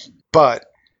 But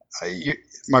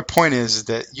my point is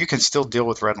that you can still deal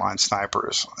with redline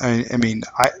snipers. I mean,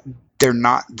 they're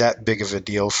not that big of a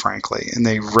deal, frankly, and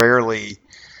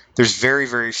there's very,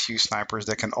 very few snipers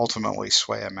that can ultimately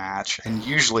sway a match, and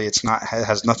usually it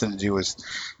has nothing to do with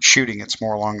shooting. It's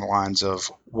more along the lines of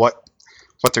what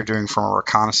they're doing from a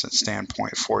reconnaissance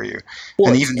standpoint for you.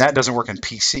 Well, and even that doesn't work in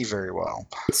PC very well.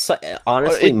 It's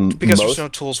honestly, because there's no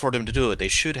tools for them to do it. They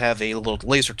should have a little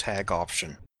laser tag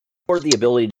option. Or the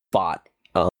ability to spot,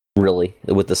 really,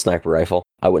 with the sniper rifle.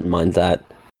 I wouldn't mind that.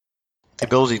 The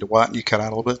ability to what? You cut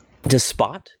out a little bit? To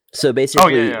spot? So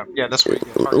basically, yeah, that's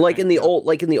what like in the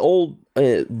old,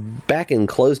 back in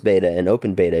closed beta and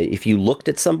open beta, if you looked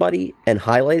at somebody and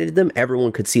highlighted them,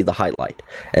 everyone could see the highlight,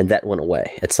 and that went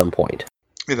away at some point.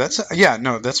 Yeah,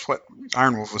 that's what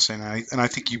Iron Wolf was saying, and I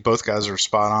think you both guys are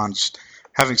spot on. Just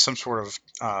having some sort of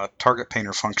target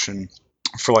painter function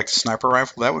for like the sniper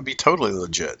rifle, that would be totally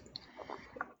legit.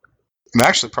 And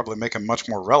actually probably make them much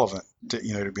more relevant,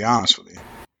 to be honest with you.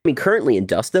 I mean, currently in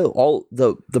Dust, though,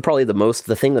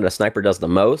 the thing that a sniper does the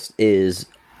most is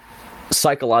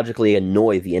psychologically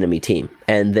annoy the enemy team,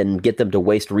 and then get them to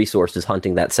waste resources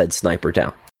hunting that said sniper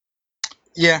down.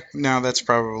 Yeah, no, that's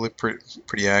probably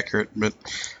pretty accurate. But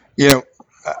You know,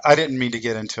 I didn't mean to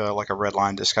get into like a red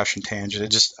line discussion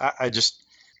tangent.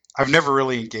 I've never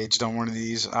really engaged on one of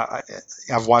these.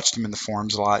 I've watched them in the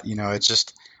forums a lot. You know, it's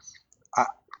just,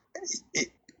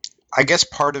 I guess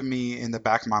part of me in the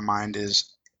back of my mind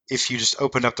is if you just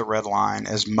opened up the red line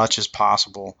as much as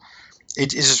possible,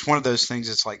 it's just one of those things.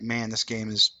 It's like, man, this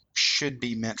game should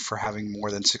be meant for having more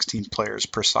than 16 players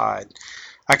per side.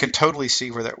 I can totally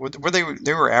see where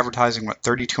they were advertising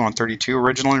 32 on 32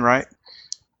 originally, right?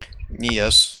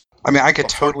 Yes. I mean, I could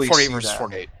totally 48 see versus that.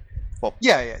 48. Well,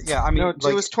 yeah. I mean, No,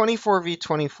 it was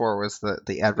 24v24 was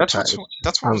the advertising.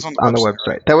 That's what was on the website. website.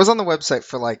 Right? That was on the website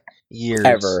for like years.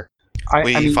 Ever.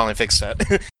 We I mean, finally fixed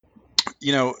that.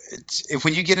 you know,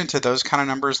 when you get into those kind of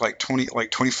numbers, like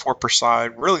 24 per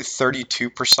side, really 32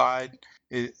 per side,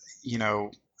 you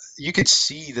know, you could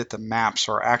see that the maps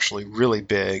are actually really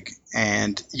big,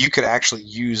 and you could actually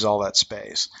use all that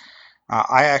space.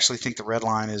 I actually think the red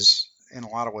line is, in a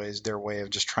lot of ways, their way of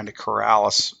just trying to corral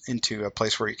us into a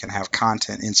place where you can have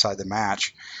content inside the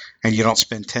match, and you don't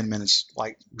spend 10 minutes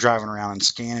like driving around and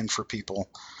scanning for people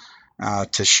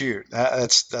to shoot.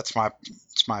 That's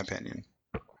my opinion.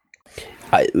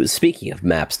 Speaking of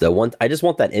maps, though, I just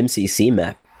want that MCC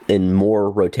map in more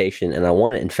rotation, and I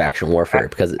want it in Faction Warfare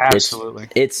because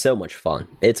it's so much fun.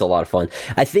 It's a lot of fun.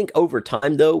 I think over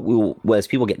time, though, as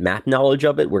people get map knowledge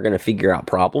of it, we're going to figure out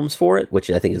problems for it, which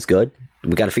I think is good.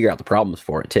 We got to figure out the problems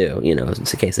for it too, you know, in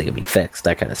case they can be fixed,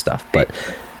 that kind of stuff. But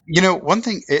you know, one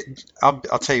thing I'll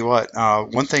tell you what.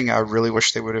 One thing I really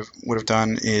wish they would have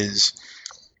done is,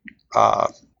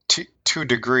 to a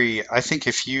degree, I think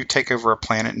if you take over a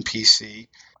planet in PC,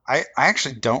 I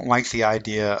actually don't like the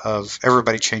idea of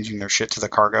everybody changing their shit to the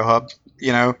cargo hub.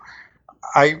 You know,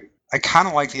 I kind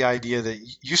of like the idea that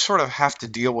you sort of have to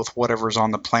deal with whatever's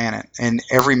on the planet, and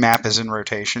every map is in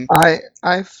rotation. I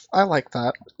like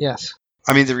that. Yes.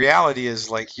 I mean, the reality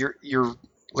is like you're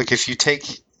like if you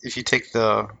take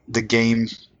the game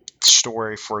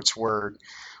story for its word,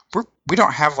 we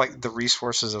don't have like the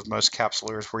resources of most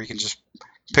capsuleers where you can just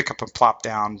pick up and plop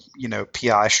down, you know,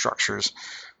 PI structures,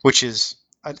 which is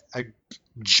a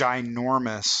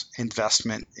ginormous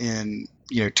investment in,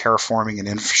 you know, terraforming and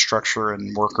infrastructure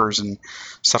and workers and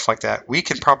stuff like that. We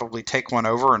can probably take one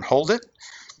over and hold it,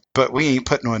 but we ain't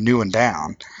putting a new one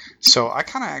down. So I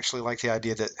kind of actually like the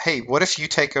idea that, hey, what if you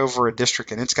take over a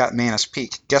district and it's got Manus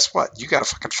Peak? Guess what? You got to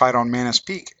fucking fight on Manus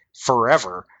Peak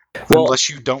forever, unless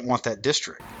you don't want that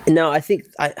district. No, I think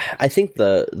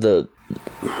the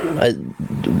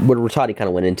what Rotati kind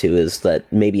of went into is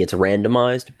that maybe it's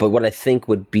randomized, but what I think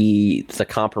would be the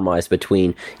compromise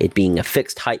between it being a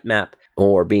fixed height map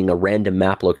or being a random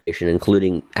map location,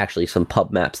 including actually some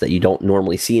pub maps that you don't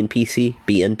normally see in PC,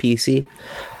 be in PC.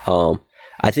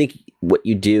 I think what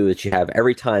you do is you have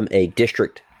every time a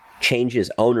district changes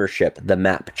ownership, the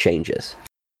map changes.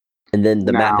 And then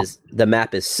the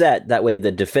map is set. That way,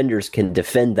 the defenders can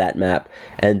defend that map,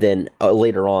 and then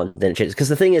later on, then it changes. Because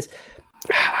the thing is,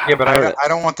 yeah, but I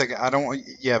don't want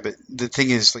yeah, but the thing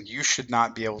is, like, you should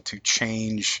not be able to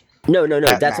change. No.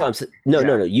 That's what I'm saying.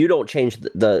 No. You don't change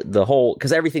the whole,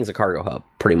 because everything's a cargo hub,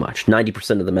 pretty much.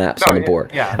 90% of the maps on the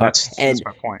board. Yeah, that's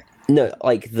my point. No,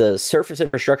 like the surface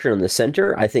infrastructure in the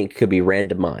center, I think could be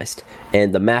randomized,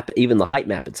 and the map, even the height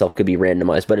map itself, could be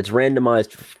randomized. But it's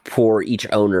randomized for each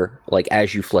owner, like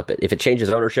as you flip it. If it changes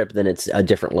ownership, then it's a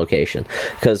different location.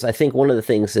 Because I think one of the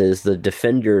things is the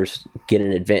defenders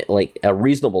get like a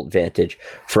reasonable advantage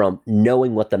from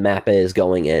knowing what the map is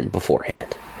going in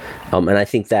beforehand. And I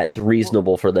think that's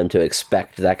reasonable for them to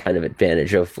expect that kind of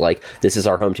advantage of, like, this is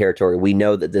our home territory. We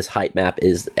know that this height map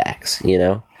is X, you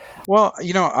know? Well,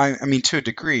 you know, I mean, to a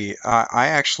degree, I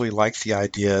actually like the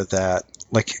idea that,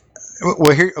 like,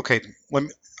 well, here, okay,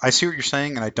 I see what you're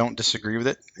saying, and I don't disagree with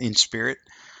it in spirit.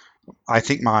 I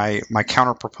think my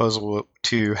counter proposal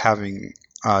to having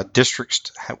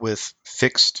districts with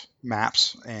fixed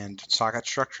maps and socket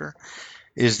structure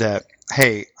is that,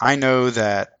 hey, I know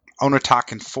that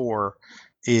Onataken 4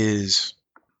 is,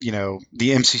 you know, the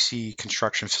MCC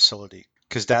construction facility,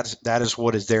 because that is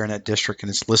what is there in that district, and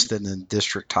it's listed in the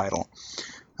district title.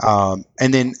 And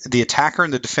then the attacker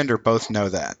and the defender both know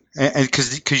that, and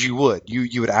because you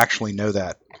would actually know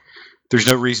that. There's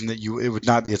no reason that it would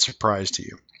not be a surprise to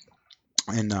you.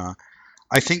 And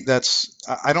I think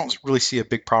I don't really see a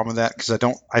big problem with that, because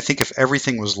I think if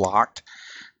everything was locked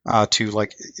to,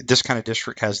 like, this kind of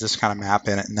district has this kind of map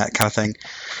in it and that kind of thing,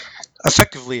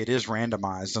 effectively it is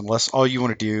randomized, unless all you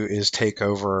want to do is take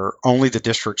over only the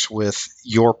districts with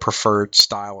your preferred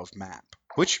style of map,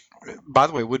 which, by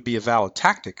the way, would be a valid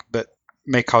tactic, but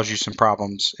may cause you some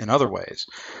problems in other ways.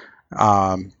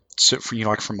 So for, you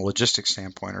know, like from a logistics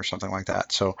standpoint or something like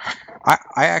that. So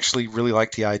I actually really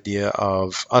like the idea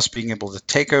of us being able to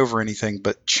take over anything,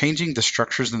 but changing the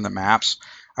structures in the maps.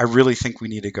 I really think we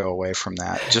need to go away from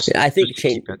that. I think just to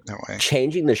keep it that way.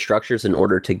 changing the structures in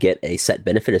order to get a set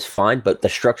benefit is fine, but the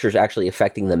structures actually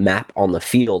affecting the map on the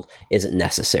field isn't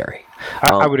necessary.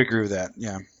 I would agree with that.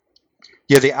 Yeah,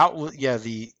 yeah.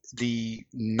 The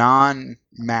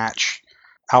non-match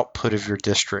output of your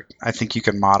district, I think you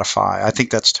can modify. I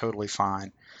think that's totally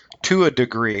fine to a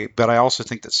degree, but I also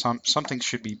think that something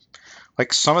should be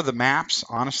like some of the maps,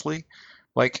 honestly,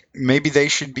 like maybe they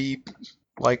should be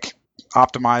like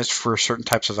optimized for certain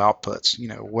types of outputs.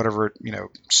 Whatever.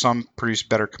 Some produce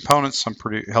better components, some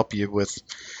help you with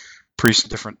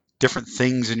producing different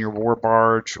things in your war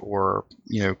barge, or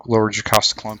lowers your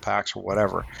cost of clone packs or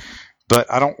whatever.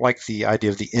 But I don't like the idea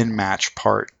of the in-match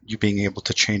part, you being able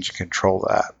to change and control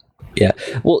that. Yeah,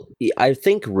 well, I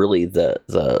think really the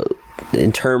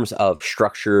in terms of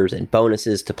structures and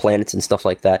bonuses to planets and stuff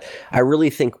like that, I really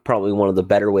think probably one of the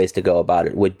better ways to go about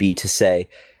it would be to say,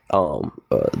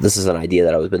 this is an idea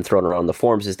that I've been thrown around the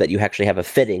forums, is that you actually have a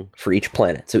fitting for each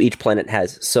planet. So each planet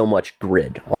has so much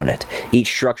grid on it.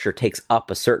 Each structure takes up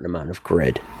a certain amount of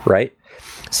grid, right?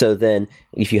 So then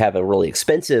if you have a really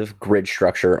expensive grid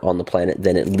structure on the planet,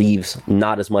 then it leaves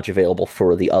not as much available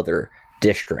for the other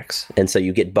districts, and so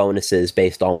you get bonuses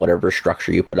based on whatever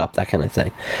structure you put up, that kind of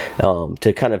thing,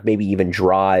 to kind of maybe even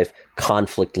drive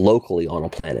conflict locally on a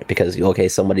planet, because okay,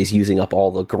 somebody's using up all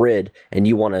the grid and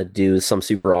you want to do some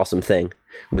super awesome thing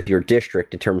with your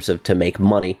district in terms of to make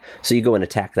money, so you go and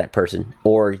attack that person,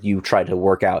 or you try to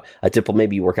work out a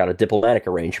diplomatic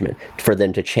arrangement for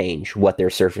them to change what their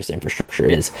surface infrastructure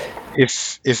is.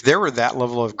 If there were that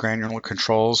level of granular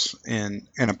controls in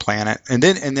a planet, and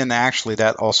then actually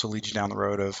that also leads you down the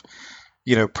road of,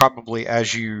 probably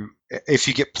if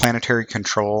you get planetary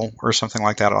control or something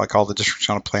like that, like all the districts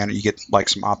on a planet, you get like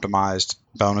some optimized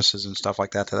bonuses and stuff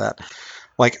like that to that.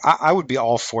 Like I would be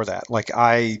all for that.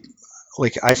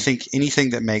 I think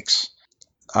anything that makes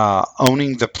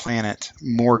owning the planet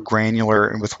more granular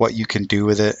and with what you can do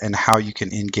with it and how you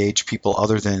can engage people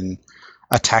other than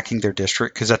attacking their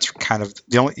district, because that's kind of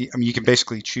the only. I mean, you can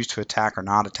basically choose to attack or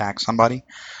not attack somebody,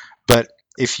 but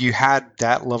if you had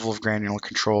that level of granular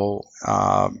control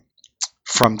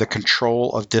from the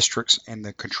control of districts and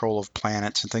the control of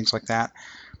planets and things like that,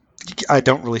 I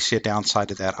don't really see a downside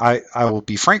to that. I will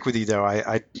be frank with you, though.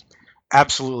 I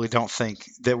absolutely don't think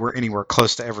that we're anywhere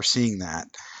close to ever seeing that,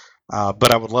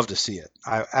 but I would love to see it.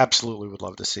 I absolutely would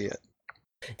love to see it.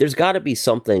 There's got to be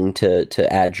something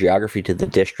to add geography to the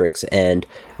districts, and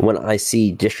when I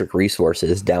see district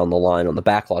resources down the line on the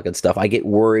backlog and stuff, I get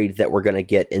worried that we're going to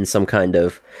get in some kind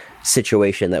of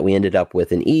situation that we ended up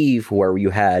with in EVE, where you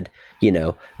had,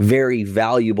 very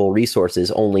valuable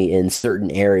resources only in certain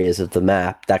areas of the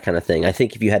map, that kind of thing. I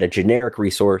think if you had a generic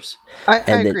resource... I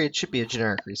agree, it should be a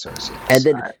generic resource.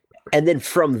 Yes. And then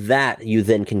from that, you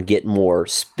then can get more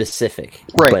specific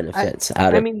benefits out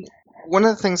of it. I mean, one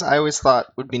of the things I always thought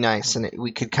would be nice, and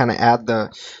we could kind of add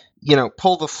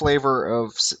pull the flavor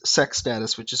of sex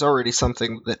status, which is already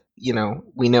something that,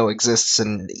 we know exists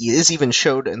and is even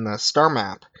showed in the star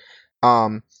map,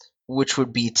 which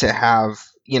would be to have,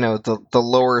 the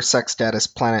lower sex status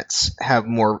planets have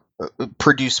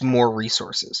produce more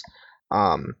resources,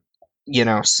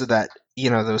 so that,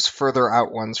 those further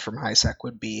out ones from high sec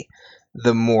would be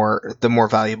the more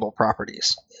valuable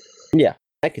properties. Yeah.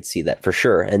 I could see that for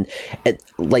sure, and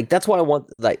that's why I want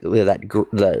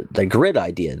the grid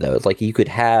idea though. It's like you could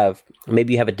have,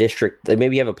 maybe you have a district,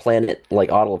 maybe you have a planet like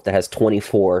Autolith that has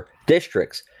 24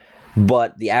 districts,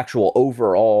 but the actual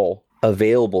overall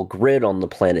available grid on the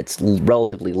planet's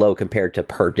relatively low compared to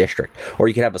per district. Or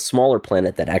you could have a smaller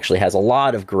planet that actually has a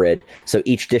lot of grid, so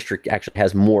each district actually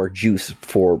has more juice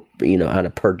for on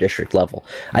a per district level.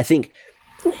 I think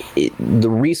the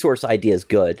resource idea is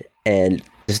good, and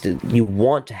you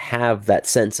want to have that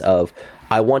sense of,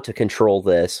 I want to control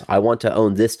this, I want to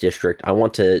own this district, I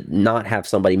want to not have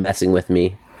somebody messing with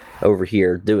me over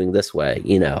here doing this way.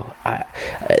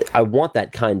 I want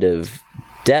that kind of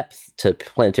depth to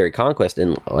planetary conquest,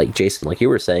 and like Jason, like you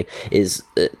were saying, is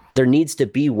there needs to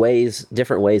be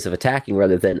different ways of attacking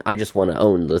rather than I just want to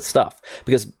own the stuff.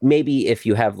 Because maybe if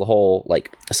you have the whole,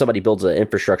 like, somebody builds an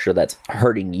infrastructure that's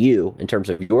hurting you in terms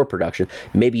of your production,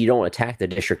 maybe you don't attack the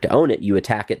district to own it, you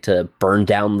attack it to burn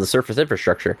down the surface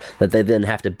infrastructure that they then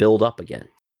have to build up again.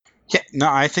 Yeah, no,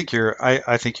 I think you're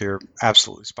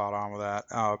absolutely spot on with that.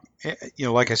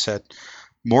 Like I said,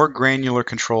 more granular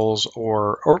controls,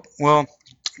 or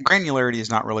granularity is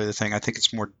not really the thing. I think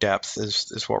it's more depth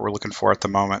is what we're looking for at the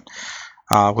moment,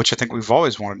 which I think we've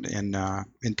always wanted in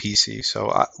PC.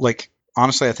 So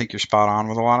honestly, I think you're spot on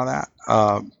with a lot of that.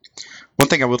 One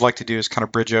thing I would like to do is kind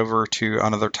of bridge over to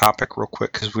another topic real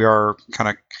quick because we are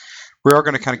going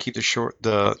to kind of keep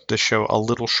the show a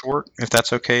little short, if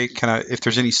that's okay. If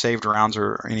there's any saved rounds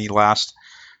or any last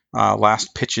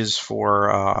pitches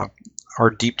for our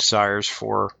deep desires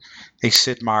for a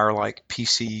Sid Meier like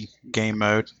PC game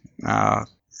mode.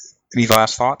 Any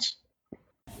last thoughts?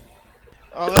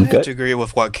 I have to agree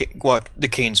with what the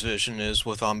Kane's vision is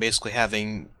with basically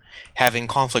having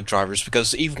conflict drivers,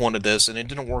 because Eve wanted this and it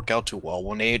didn't work out too well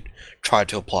when they tried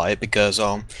to apply it, because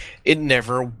it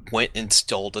never went and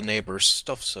stole the neighbor's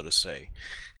stuff, so to say.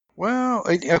 Well,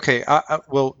 okay.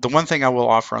 Well, the one thing I will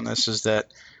offer on this is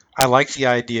that I like the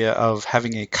idea of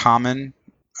having a common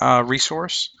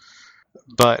resource,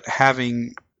 but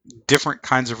having different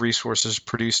kinds of resources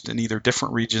produced in either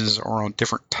different regions or on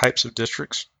different types of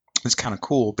districts is kind of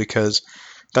cool, because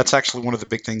that's actually one of the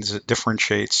big things that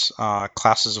differentiates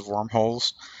classes of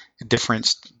wormholes. It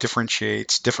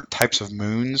differentiates different types of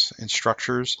moons and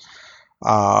structures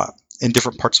in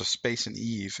different parts of space in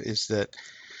Eve, is that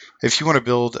if you want to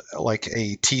build like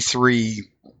a T3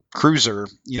 cruiser,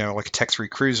 like a Tech 3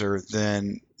 cruiser,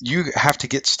 then you have to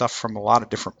get stuff from a lot of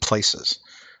different places.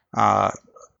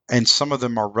 And some of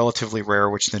them are relatively rare,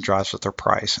 which then drives up their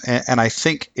price. And I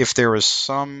think if there was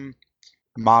some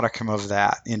modicum of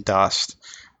that in Dust,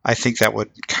 I think that would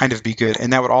kind of be good.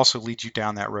 And that would also lead you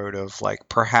down that road of like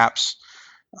perhaps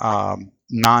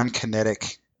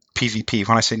non-kinetic PvP.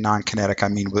 When I say non-kinetic, I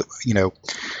mean,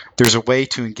 there's a way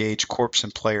to engage corps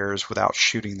and players without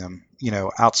shooting them,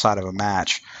 outside of a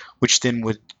match, which then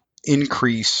would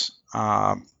increase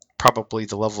probably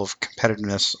the level of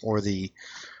competitiveness or the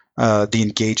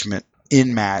engagement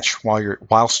in match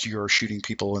whilst you're shooting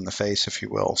people in the face, if you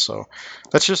will. So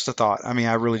that's just a thought. I mean,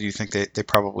 I really do think they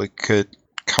probably could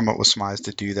come up with some ways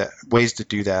to do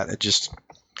that. It just,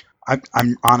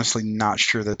 I'm honestly not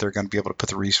sure that they're going to be able to put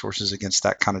the resources against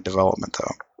that kind of development,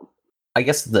 though. I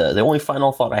guess the only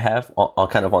final thought I have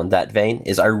on that vein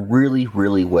is I really,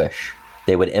 really wish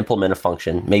they would implement a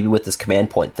function, maybe with this command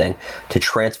point thing, to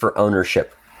transfer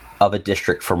ownership of a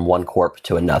district from one corp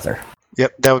to another.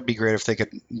 Yep, that would be great if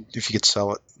you could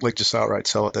sell it, like just outright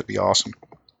sell it. That'd be awesome.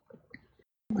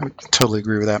 I totally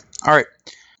agree with that. All right,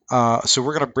 so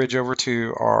we're going to bridge over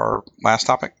to our last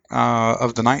topic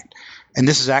of the night, and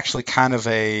this is actually kind of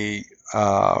a.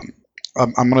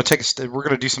 I'm going to we're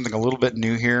going to do something a little bit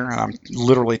new here, and I'm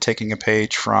literally taking a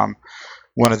page from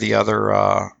one of the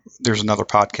other. There's another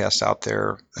podcast out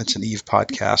there. It's an Eve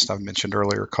podcast I've mentioned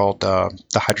earlier called the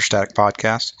Hydrostatic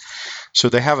Podcast. So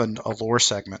they have a lore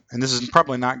segment, and this is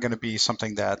probably not going to be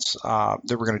something that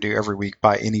we're going to do every week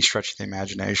by any stretch of the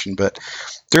imagination, but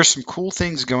there's some cool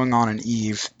things going on in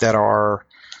Eve that are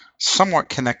somewhat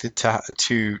connected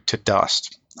to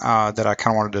Dust that I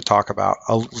kind of wanted to talk about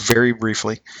very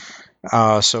briefly.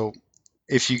 So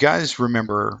if you guys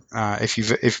remember,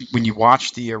 when you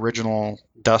watch the original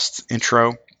Dust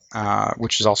intro,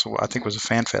 which is also, I think, was a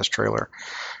FanFest trailer,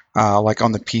 like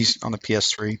on the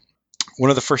PS3. One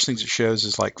of the first things it shows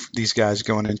is like these guys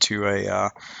going into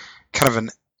a kind of an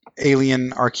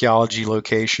alien archaeology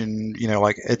location.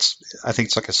 Like I think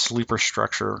it's like a sleeper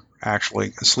structure.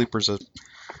 Actually, a sleeper's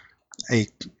a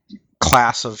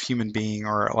class of human being,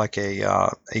 or like a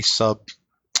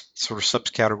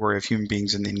subcategory of human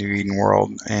beings in the New Eden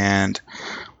world. And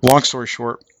long story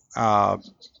short, a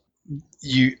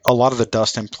lot of the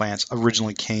Dust implants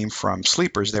originally came from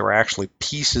sleepers. They were actually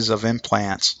pieces of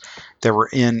implants that were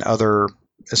in other,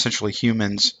 essentially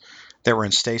humans that were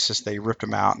in stasis. They ripped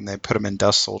them out and they put them in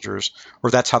Dust Soldiers,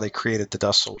 or that's how they created the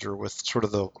Dust Soldier, with sort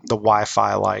of the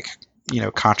Wi-Fi like,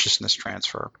 consciousness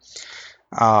transfer.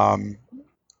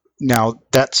 Now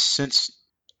that's since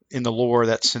in the lore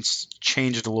that's since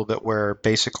changed a little bit, where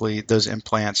basically those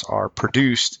implants are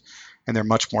produced and they're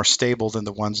much more stable than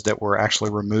the ones that were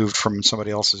actually removed from somebody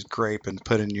else's grape and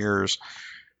put in yours.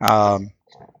 And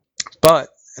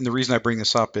the reason I bring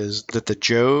this up is that the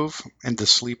Jove and the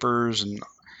sleepers, and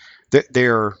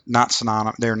they're not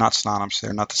synonymous. They're not synonymous.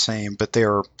 They're not the same, but they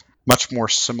are much more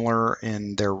similar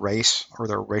in their race or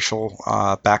their racial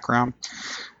background.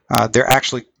 They're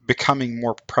actually becoming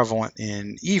more prevalent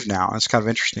in Eve now, and it's kind of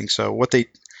interesting. So what they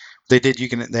did,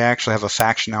 they actually have a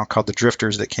faction now called the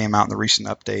Drifters that came out in the recent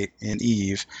update in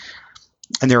Eve,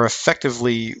 and they're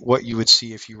effectively what you would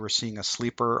see if you were seeing a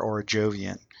sleeper or a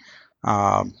Jovian.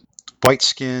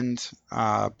 White-skinned,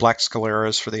 black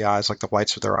scleras for the eyes, like the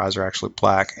whites of their eyes are actually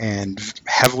black, and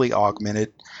heavily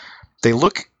augmented. They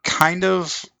look kind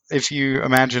of, if you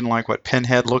imagine like what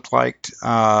Pinhead looked like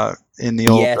in the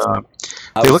old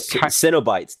They look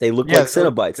Cenobites. They look like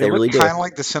Cenobites. They really do. Kind of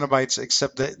like the Cenobites,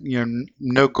 except that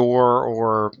no gore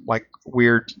or like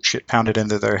weird shit pounded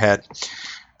into their head.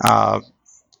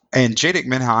 And Jadek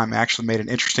Minheim actually made an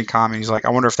interesting comment. He's like,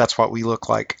 I wonder if that's what we look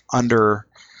like under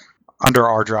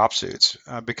our drop suits,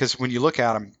 because when you look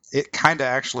at them, it kind of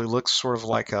actually looks sort of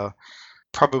like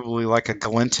probably like a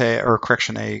Galente, or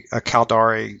correction, a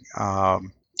Caldari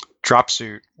drop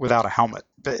suit without a helmet.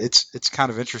 But it's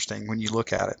kind of interesting when you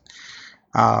look at it.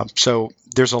 So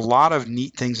there's a lot of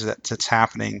neat things that's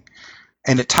happening,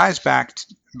 and it ties back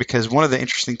because one of the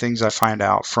interesting things I find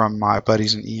out from my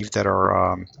buddies in EVE that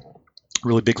are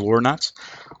really big lore nuts,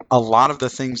 a lot of the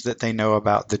things that they know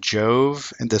about the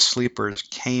Jove and the Sleepers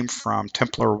came from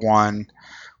Templar 1,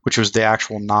 which was the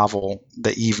actual novel,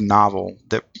 the EVE novel,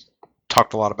 that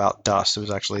talked a lot about Dust. It was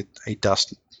actually a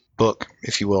Dust book,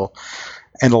 if you will.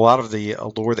 And a lot of the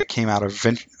lore that came out of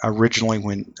originally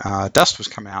when Dust was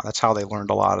coming out, that's how they learned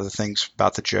a lot of the things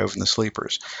about the Jove and the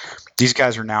Sleepers. These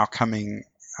guys are now coming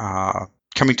to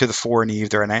the fore in EVE.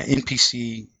 They're an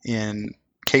NPC in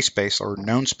K-Space, or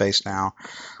known space now,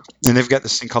 and they've got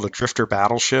this thing called a Drifter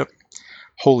battleship.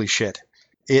 Holy shit.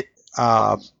 It's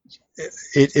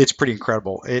pretty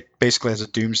incredible. It basically has a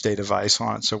doomsday device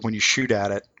on it, so when you shoot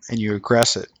at it and you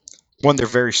aggress it, one, they're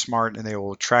very smart and they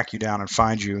will track you down and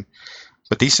find you,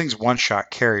 but these things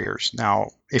one-shot carriers. Now,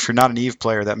 if you're not an EVE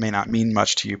player, that may not mean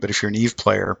much to you, but if you're an EVE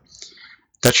player,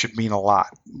 that should mean a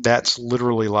lot. That's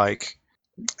literally like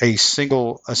a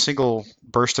single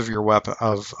burst of your weapon,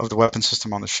 of the weapon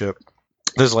system on the ship.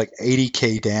 There's like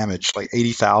 80k damage, like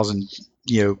 80,000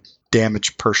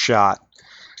 damage per shot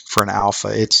for an alpha.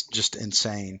 It's just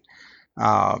insane.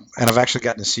 And I've actually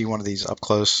gotten to see one of these up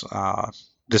close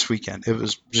this weekend. It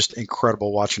was just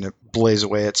incredible watching it blaze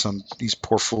away at these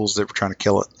poor fools that were trying to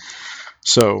kill it.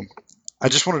 So I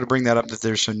just wanted to bring that up, that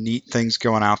there's some neat things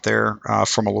going out there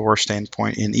from a lore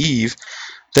standpoint in EVE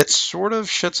that sort of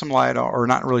shed some light on, or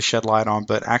not really shed light on,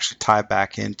 but actually tie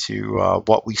back into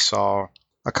what we saw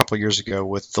a couple of years ago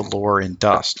with the lore in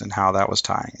Dust and how that was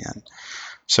tying in.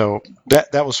 So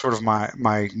that was sort of my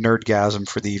nerdgasm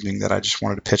for the evening that I just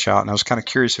wanted to pitch out, and I was kind of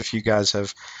curious if you guys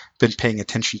have been paying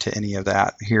attention to any of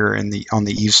that here on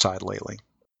the EVE side lately.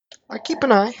 I keep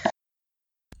an eye.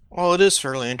 Well, it is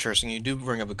fairly interesting. You do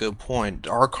bring up a good point.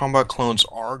 Our combat clones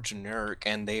are generic,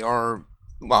 and they are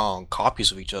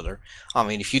copies of each other. I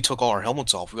mean, if you took all our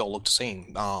helmets off, we all look the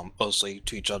same, mostly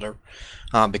to each other,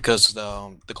 because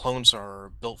the clones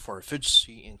are built for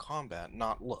efficiency in combat,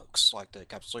 not looks, like the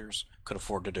Capsuleers could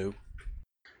afford to do.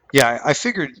 Yeah, I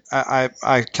figured. I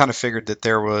kind of figured that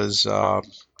there was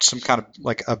some kind of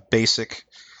like a basic,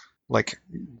 like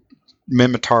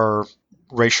Minmatar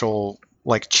racial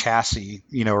like chassis,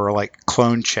 or like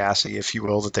clone chassis, if you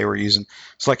will, that they were using.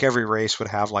 It's like every race would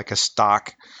have like a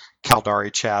stock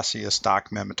Caldari chassis, a stock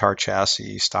Minmatar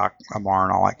chassis, stock Amarr,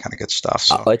 and all that kind of good stuff.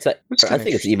 So I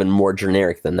think it's even more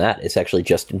generic than that. It's actually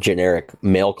just generic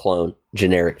male clone,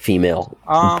 generic female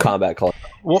combat clone.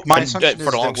 Well, my assumption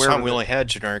for the longest time we only had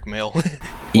generic male.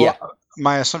 Yeah.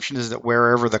 My assumption is that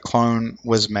wherever the clone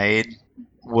was made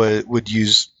would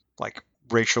use like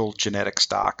racial genetic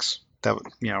stocks. That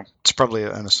it's probably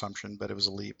an assumption, but it was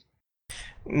a leap.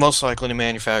 Most likely the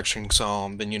manufacturing's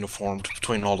been uniformed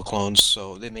between all the clones,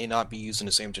 so they may not be using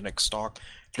the same genetic stock.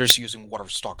 They're just using whatever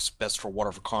stock's best for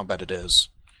whatever combat it is.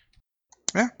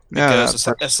 Yeah. Because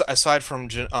aside from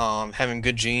having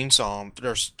good genes, our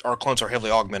clones are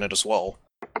heavily augmented as well.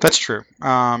 That's true.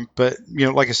 But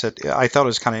like I said, I thought it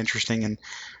was kind of interesting. And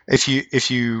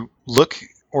if you look,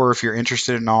 or if you're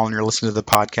interested in all and you're listening to the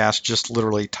podcast, just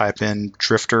literally type in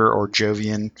Drifter or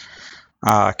Jovian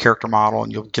character model,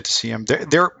 and you'll get to see them.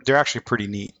 They're actually pretty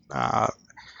neat.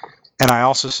 And I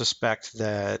also suspect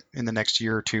that in the next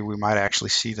year or two, we might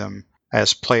actually see them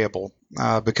as playable,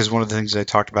 because one of the things they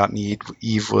talked about in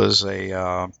EVE was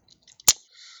a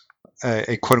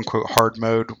quote-unquote hard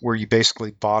mode, where you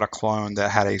basically bought a clone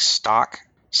that had a stock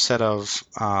set of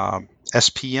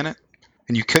SP in it,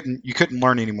 and you couldn't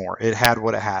learn anymore. It had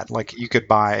what it had. Like, you could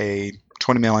buy a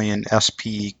 20 million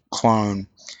SP clone,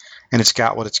 and it's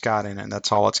got what it's got in it, and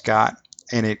that's all it's got,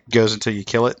 and it goes until you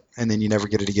kill it, and then you never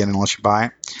get it again unless you buy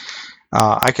it.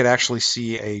 I could actually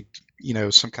see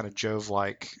some kind of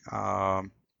Jove-like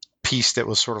piece that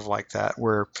was sort of like that,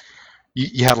 where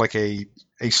you had like a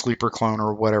sleeper clone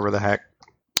or whatever the heck,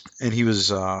 and he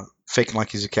was faking like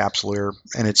he's a Capsuleer,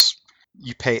 and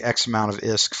you pay X amount of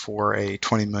ISK for a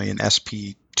 20 million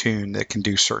SP tune that can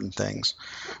do certain things.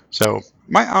 So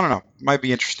I don't know, might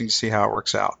be interesting to see how it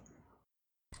works out.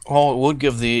 Well, it would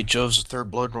give the Joves a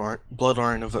third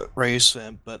bloodline of a race,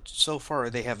 but so far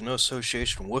they have no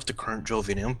association with the current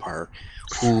Jovian Empire,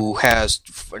 who has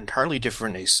entirely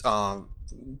different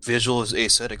visual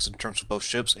aesthetics in terms of both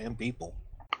ships and people.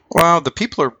 Well, the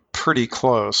people are pretty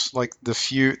close. Like the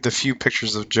few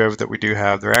pictures of Jove that we do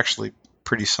have, they're actually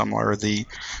pretty similar. Now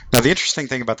the interesting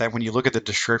thing about that, when you look at the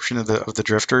description of the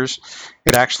drifters,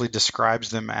 it actually describes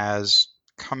them as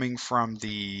coming from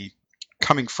the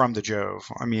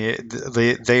Jove. I mean,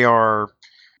 they are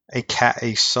a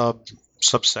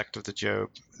subsect of the Jove.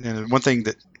 And one thing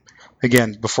that,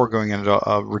 again, before going into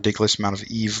a ridiculous amount of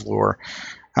Eve lore,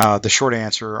 the short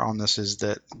answer on this is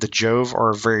that the Jove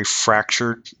are a very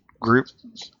fractured group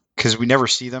because we never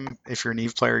see them. If you're an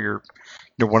Eve player, you're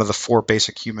one of the 4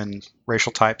 basic human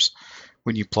racial types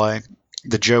when you play.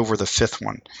 The Jove were the 5th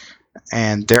one,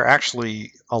 and there are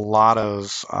actually a lot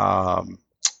of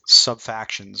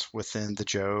sub-factions within the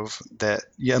Jove that,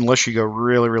 unless you go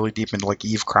really, really deep into like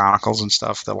Eve Chronicles and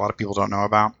stuff that a lot of people don't know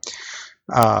about.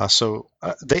 So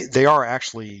they are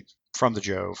actually from the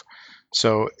Jove.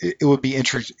 So it would be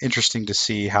interesting to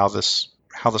see how this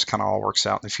kind of all works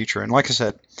out in the future. And like I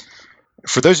said,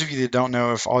 for those of you that don't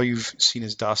know, if all you've seen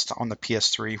is Dust on the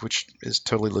PS3, which is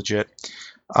totally legit,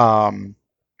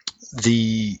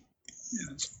 the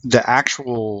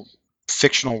actual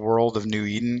fictional world of New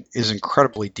Eden is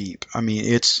incredibly deep. I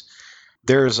mean,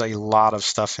 there's a lot of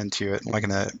stuff into it, like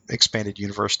in an expanded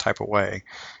universe type of way.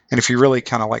 And if you really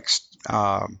kind of like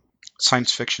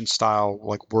science fiction style,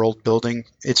 like world building,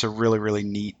 it's a really, really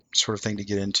neat sort of thing to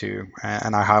get into,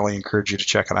 and I highly encourage you to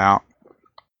check it out.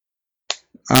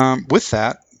 With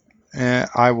that,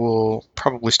 I will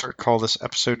probably start to call this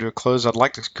episode to a close. I'd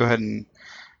like to go ahead and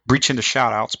breach into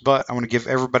shout outs, but I want to give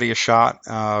everybody a shot.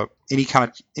 Any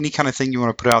kind of thing you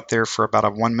want to put out there for about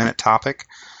a 1-minute topic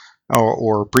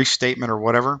or brief statement or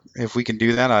whatever. If we can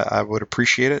do that, I would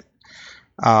appreciate it.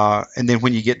 And then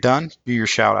when you get done, do your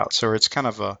shout out. So it's kind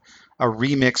of a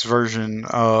remix version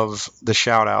of the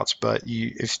shout outs, but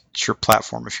if it's your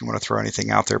platform, if you want to throw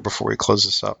anything out there before we close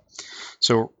this up.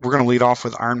 So we're going to lead off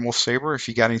with Iron Wolf Saber. If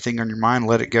you got anything on your mind,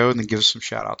 let it go, and then give us some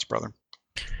shout outs, brother.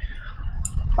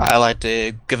 I'd like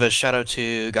to give a shout out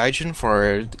to Gaijin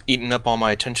for eating up all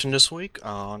my attention this week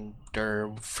on their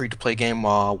free-to-play game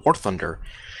War Thunder.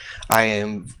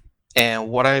 And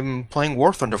what I'm playing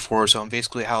War Thunder for is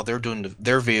basically how they're doing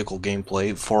their vehicle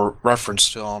gameplay for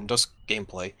reference to Dusk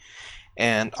gameplay.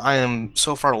 And I am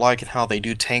so far liking how they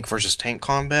do tank versus tank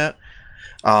combat.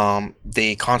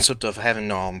 The concept of having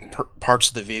parts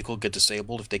of the vehicle get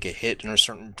disabled if they get hit in a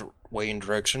certain way and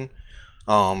direction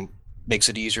makes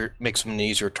them an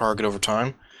easier target over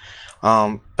time.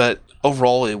 But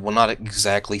overall, it will not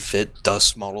exactly fit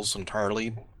Dust models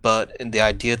entirely. But in the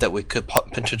idea that we could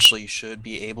potentially should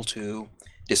be able to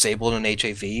disable an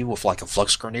HAV with like a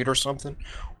flux grenade or something,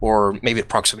 or maybe a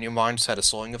proximity mines had a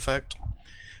slowing effect,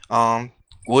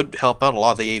 would help out a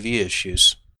lot of the AV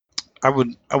issues. I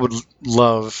would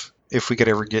love if we could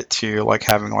ever get to like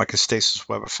having like a stasis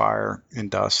web of fire in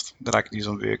Dust that I could use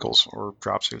on vehicles or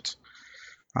drop suits.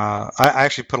 I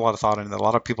actually put a lot of thought into that. A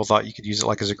lot of people thought you could use it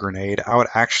like as a grenade. I would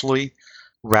actually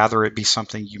rather it be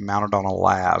something you mounted on a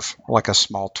lav, like a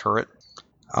small turret.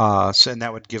 And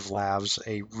that would give lavs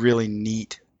a really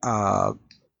neat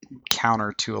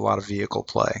counter to a lot of vehicle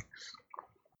play.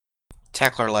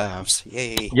 Tackler lavs,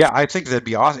 yay! Yeah, I think that'd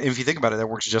be awesome. If you think about it, that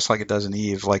works just like it does in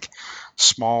Eve. Like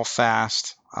small,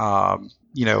 fast, low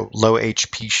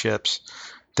HP ships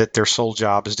that their sole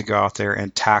job is to go out there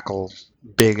and tackle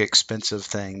big, expensive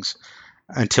things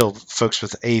until folks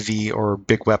with AV or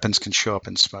big weapons can show up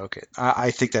and smoke it.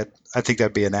 I think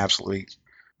that'd be an absolutely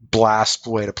blast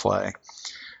way to play.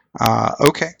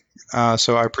 Okay,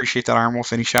 so I appreciate that, Iron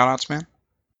Wolf. Any shout outs, man?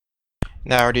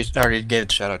 No, I already gave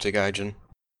a shout out to Gaijin.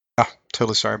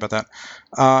 Totally sorry about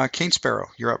that. Kane Sparrow,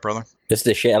 you're up, brother. Just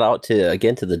a shout out to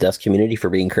the Dust community for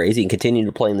being crazy and continuing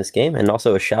to play in this game, and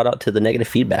also a shout out to the Negative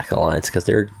Feedback Alliance because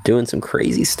they're doing some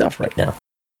crazy stuff right now.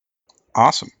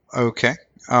 Awesome. Okay.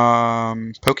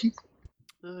 Pokey?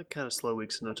 Kind of slow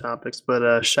weeks, no topics,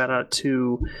 but shout out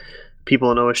to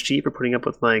people in OSG for putting up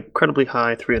with my incredibly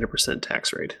high 300%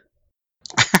 tax rate.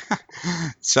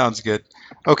 Sounds good.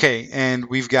 Okay, and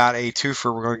we've got a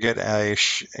twofer. We're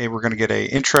going to get a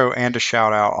intro and a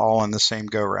shout out all in the same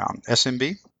go round.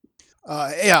 SMB?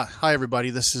 Yeah. Hi,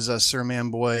 everybody. This is Sir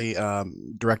Manboy,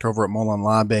 director over at Molan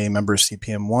Labe, member of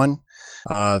CPM1.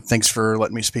 Thanks for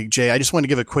letting me speak, Jay. I just want to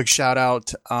give a quick shout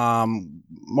out.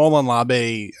 Molan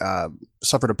Labe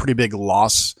suffered a pretty big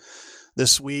loss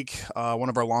this week. One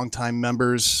of our longtime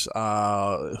members,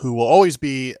 who will always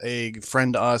be a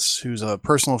friend to us, who's a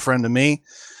personal friend to me.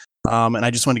 And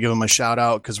I just want to give him a shout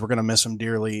out because we're going to miss him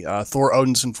dearly. Thor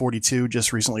Odinson 42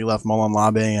 just recently left Molon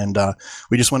Labe, and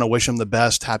we just want to wish him the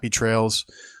best, happy trails,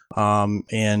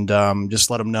 and just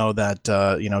let him know that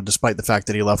despite the fact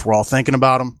that he left, we're all thinking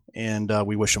about him, and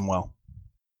we wish him well.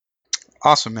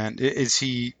 Awesome, man. Is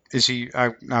he?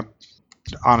 I'm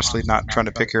honestly not trying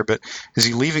to pick here, but is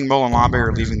he leaving Molon Labe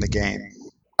or leaving the game?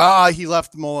 He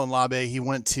left Molon Labe. He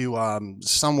went to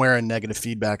somewhere in negative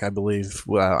feedback, I believe.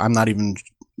 I'm not even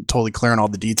totally clear on all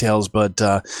the details, but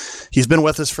he's been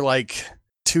with us for like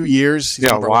 2 years. He's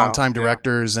one of our longtime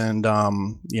directors, and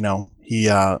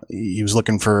he was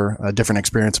looking for a different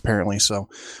experience apparently. So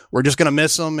we're just gonna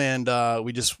miss him, and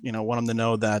we just want him to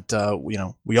know that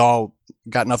we all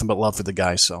got nothing but love for the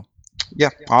guy. So. Yeah.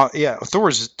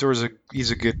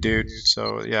 He's a good dude.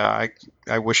 So yeah,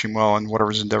 I wish him well in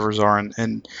whatever his endeavors are,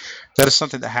 and that is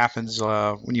something that happens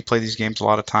when you play these games. A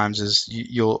lot of times is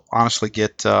you'll honestly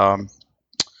get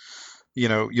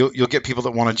you'll get people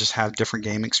that want to just have different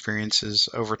game experiences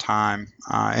over time,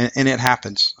 and it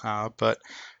happens. But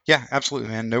yeah, absolutely,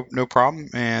 man, no problem,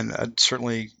 and I'm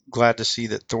certainly glad to see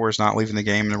that Thor is not leaving the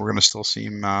game, and we're going to still see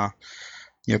him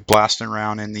blasting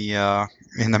around in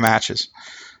the matches.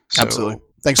 So, absolutely.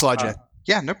 Thanks a lot, Jay.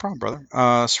 Yeah, no problem, brother.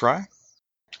 Soraya?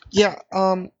 Yeah,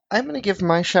 I'm going to give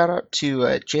my shout out to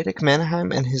Jadek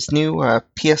Manaheim and his new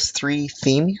PS3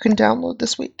 theme you can download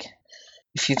this week.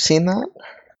 If you've seen that.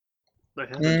 I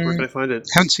haven't. Where can I find it?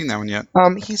 Haven't seen that one yet.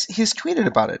 He's tweeted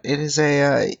about it. It is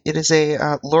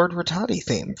a Lord Rattati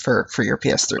theme for your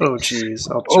PS3. Oh, jeez.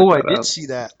 I did see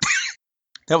that.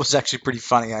 That was actually pretty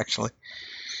funny, actually.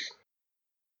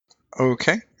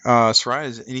 Okay. Soraya,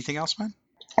 is anything else, man?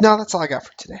 No, that's all I got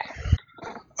for today.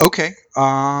 Okay.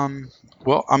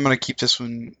 Well, I'm going to keep this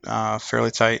one fairly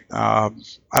tight. I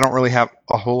don't really have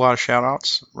a whole lot of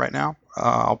shout-outs right now.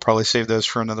 I'll probably save those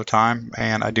for another time,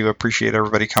 and I do appreciate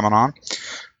everybody coming on.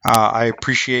 I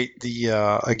appreciate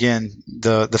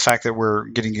the fact that we're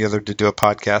getting together to do a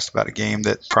podcast about a game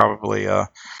that probably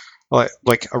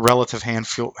like a relative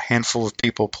handful of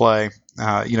people play.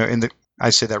 I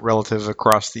say that relative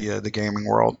across the gaming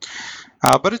world.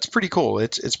 But it's pretty cool.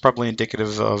 It's probably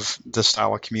indicative of the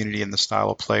style of community and the style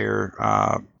of player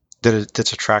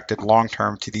that's attracted long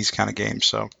term to these kind of games.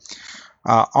 So,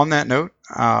 on that note,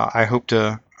 I hope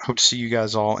to see you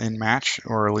guys all in match,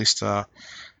 or at least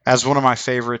as one of my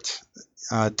favorite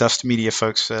Dust Media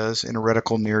folks says, in a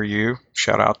reticle near you.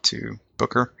 Shout out to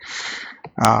Booker.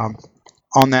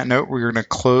 On that note, we're going to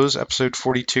close episode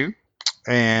 42.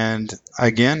 And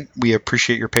again, we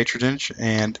appreciate your patronage,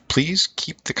 and please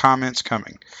keep the comments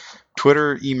coming.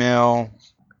 Twitter, email,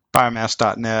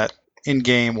 biomass.net,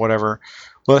 in-game, whatever.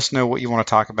 Let us know what you want to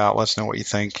talk about. Let us know what you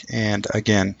think. And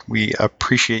again, we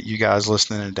appreciate you guys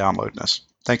listening and downloading us.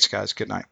 Thanks, guys. Good night.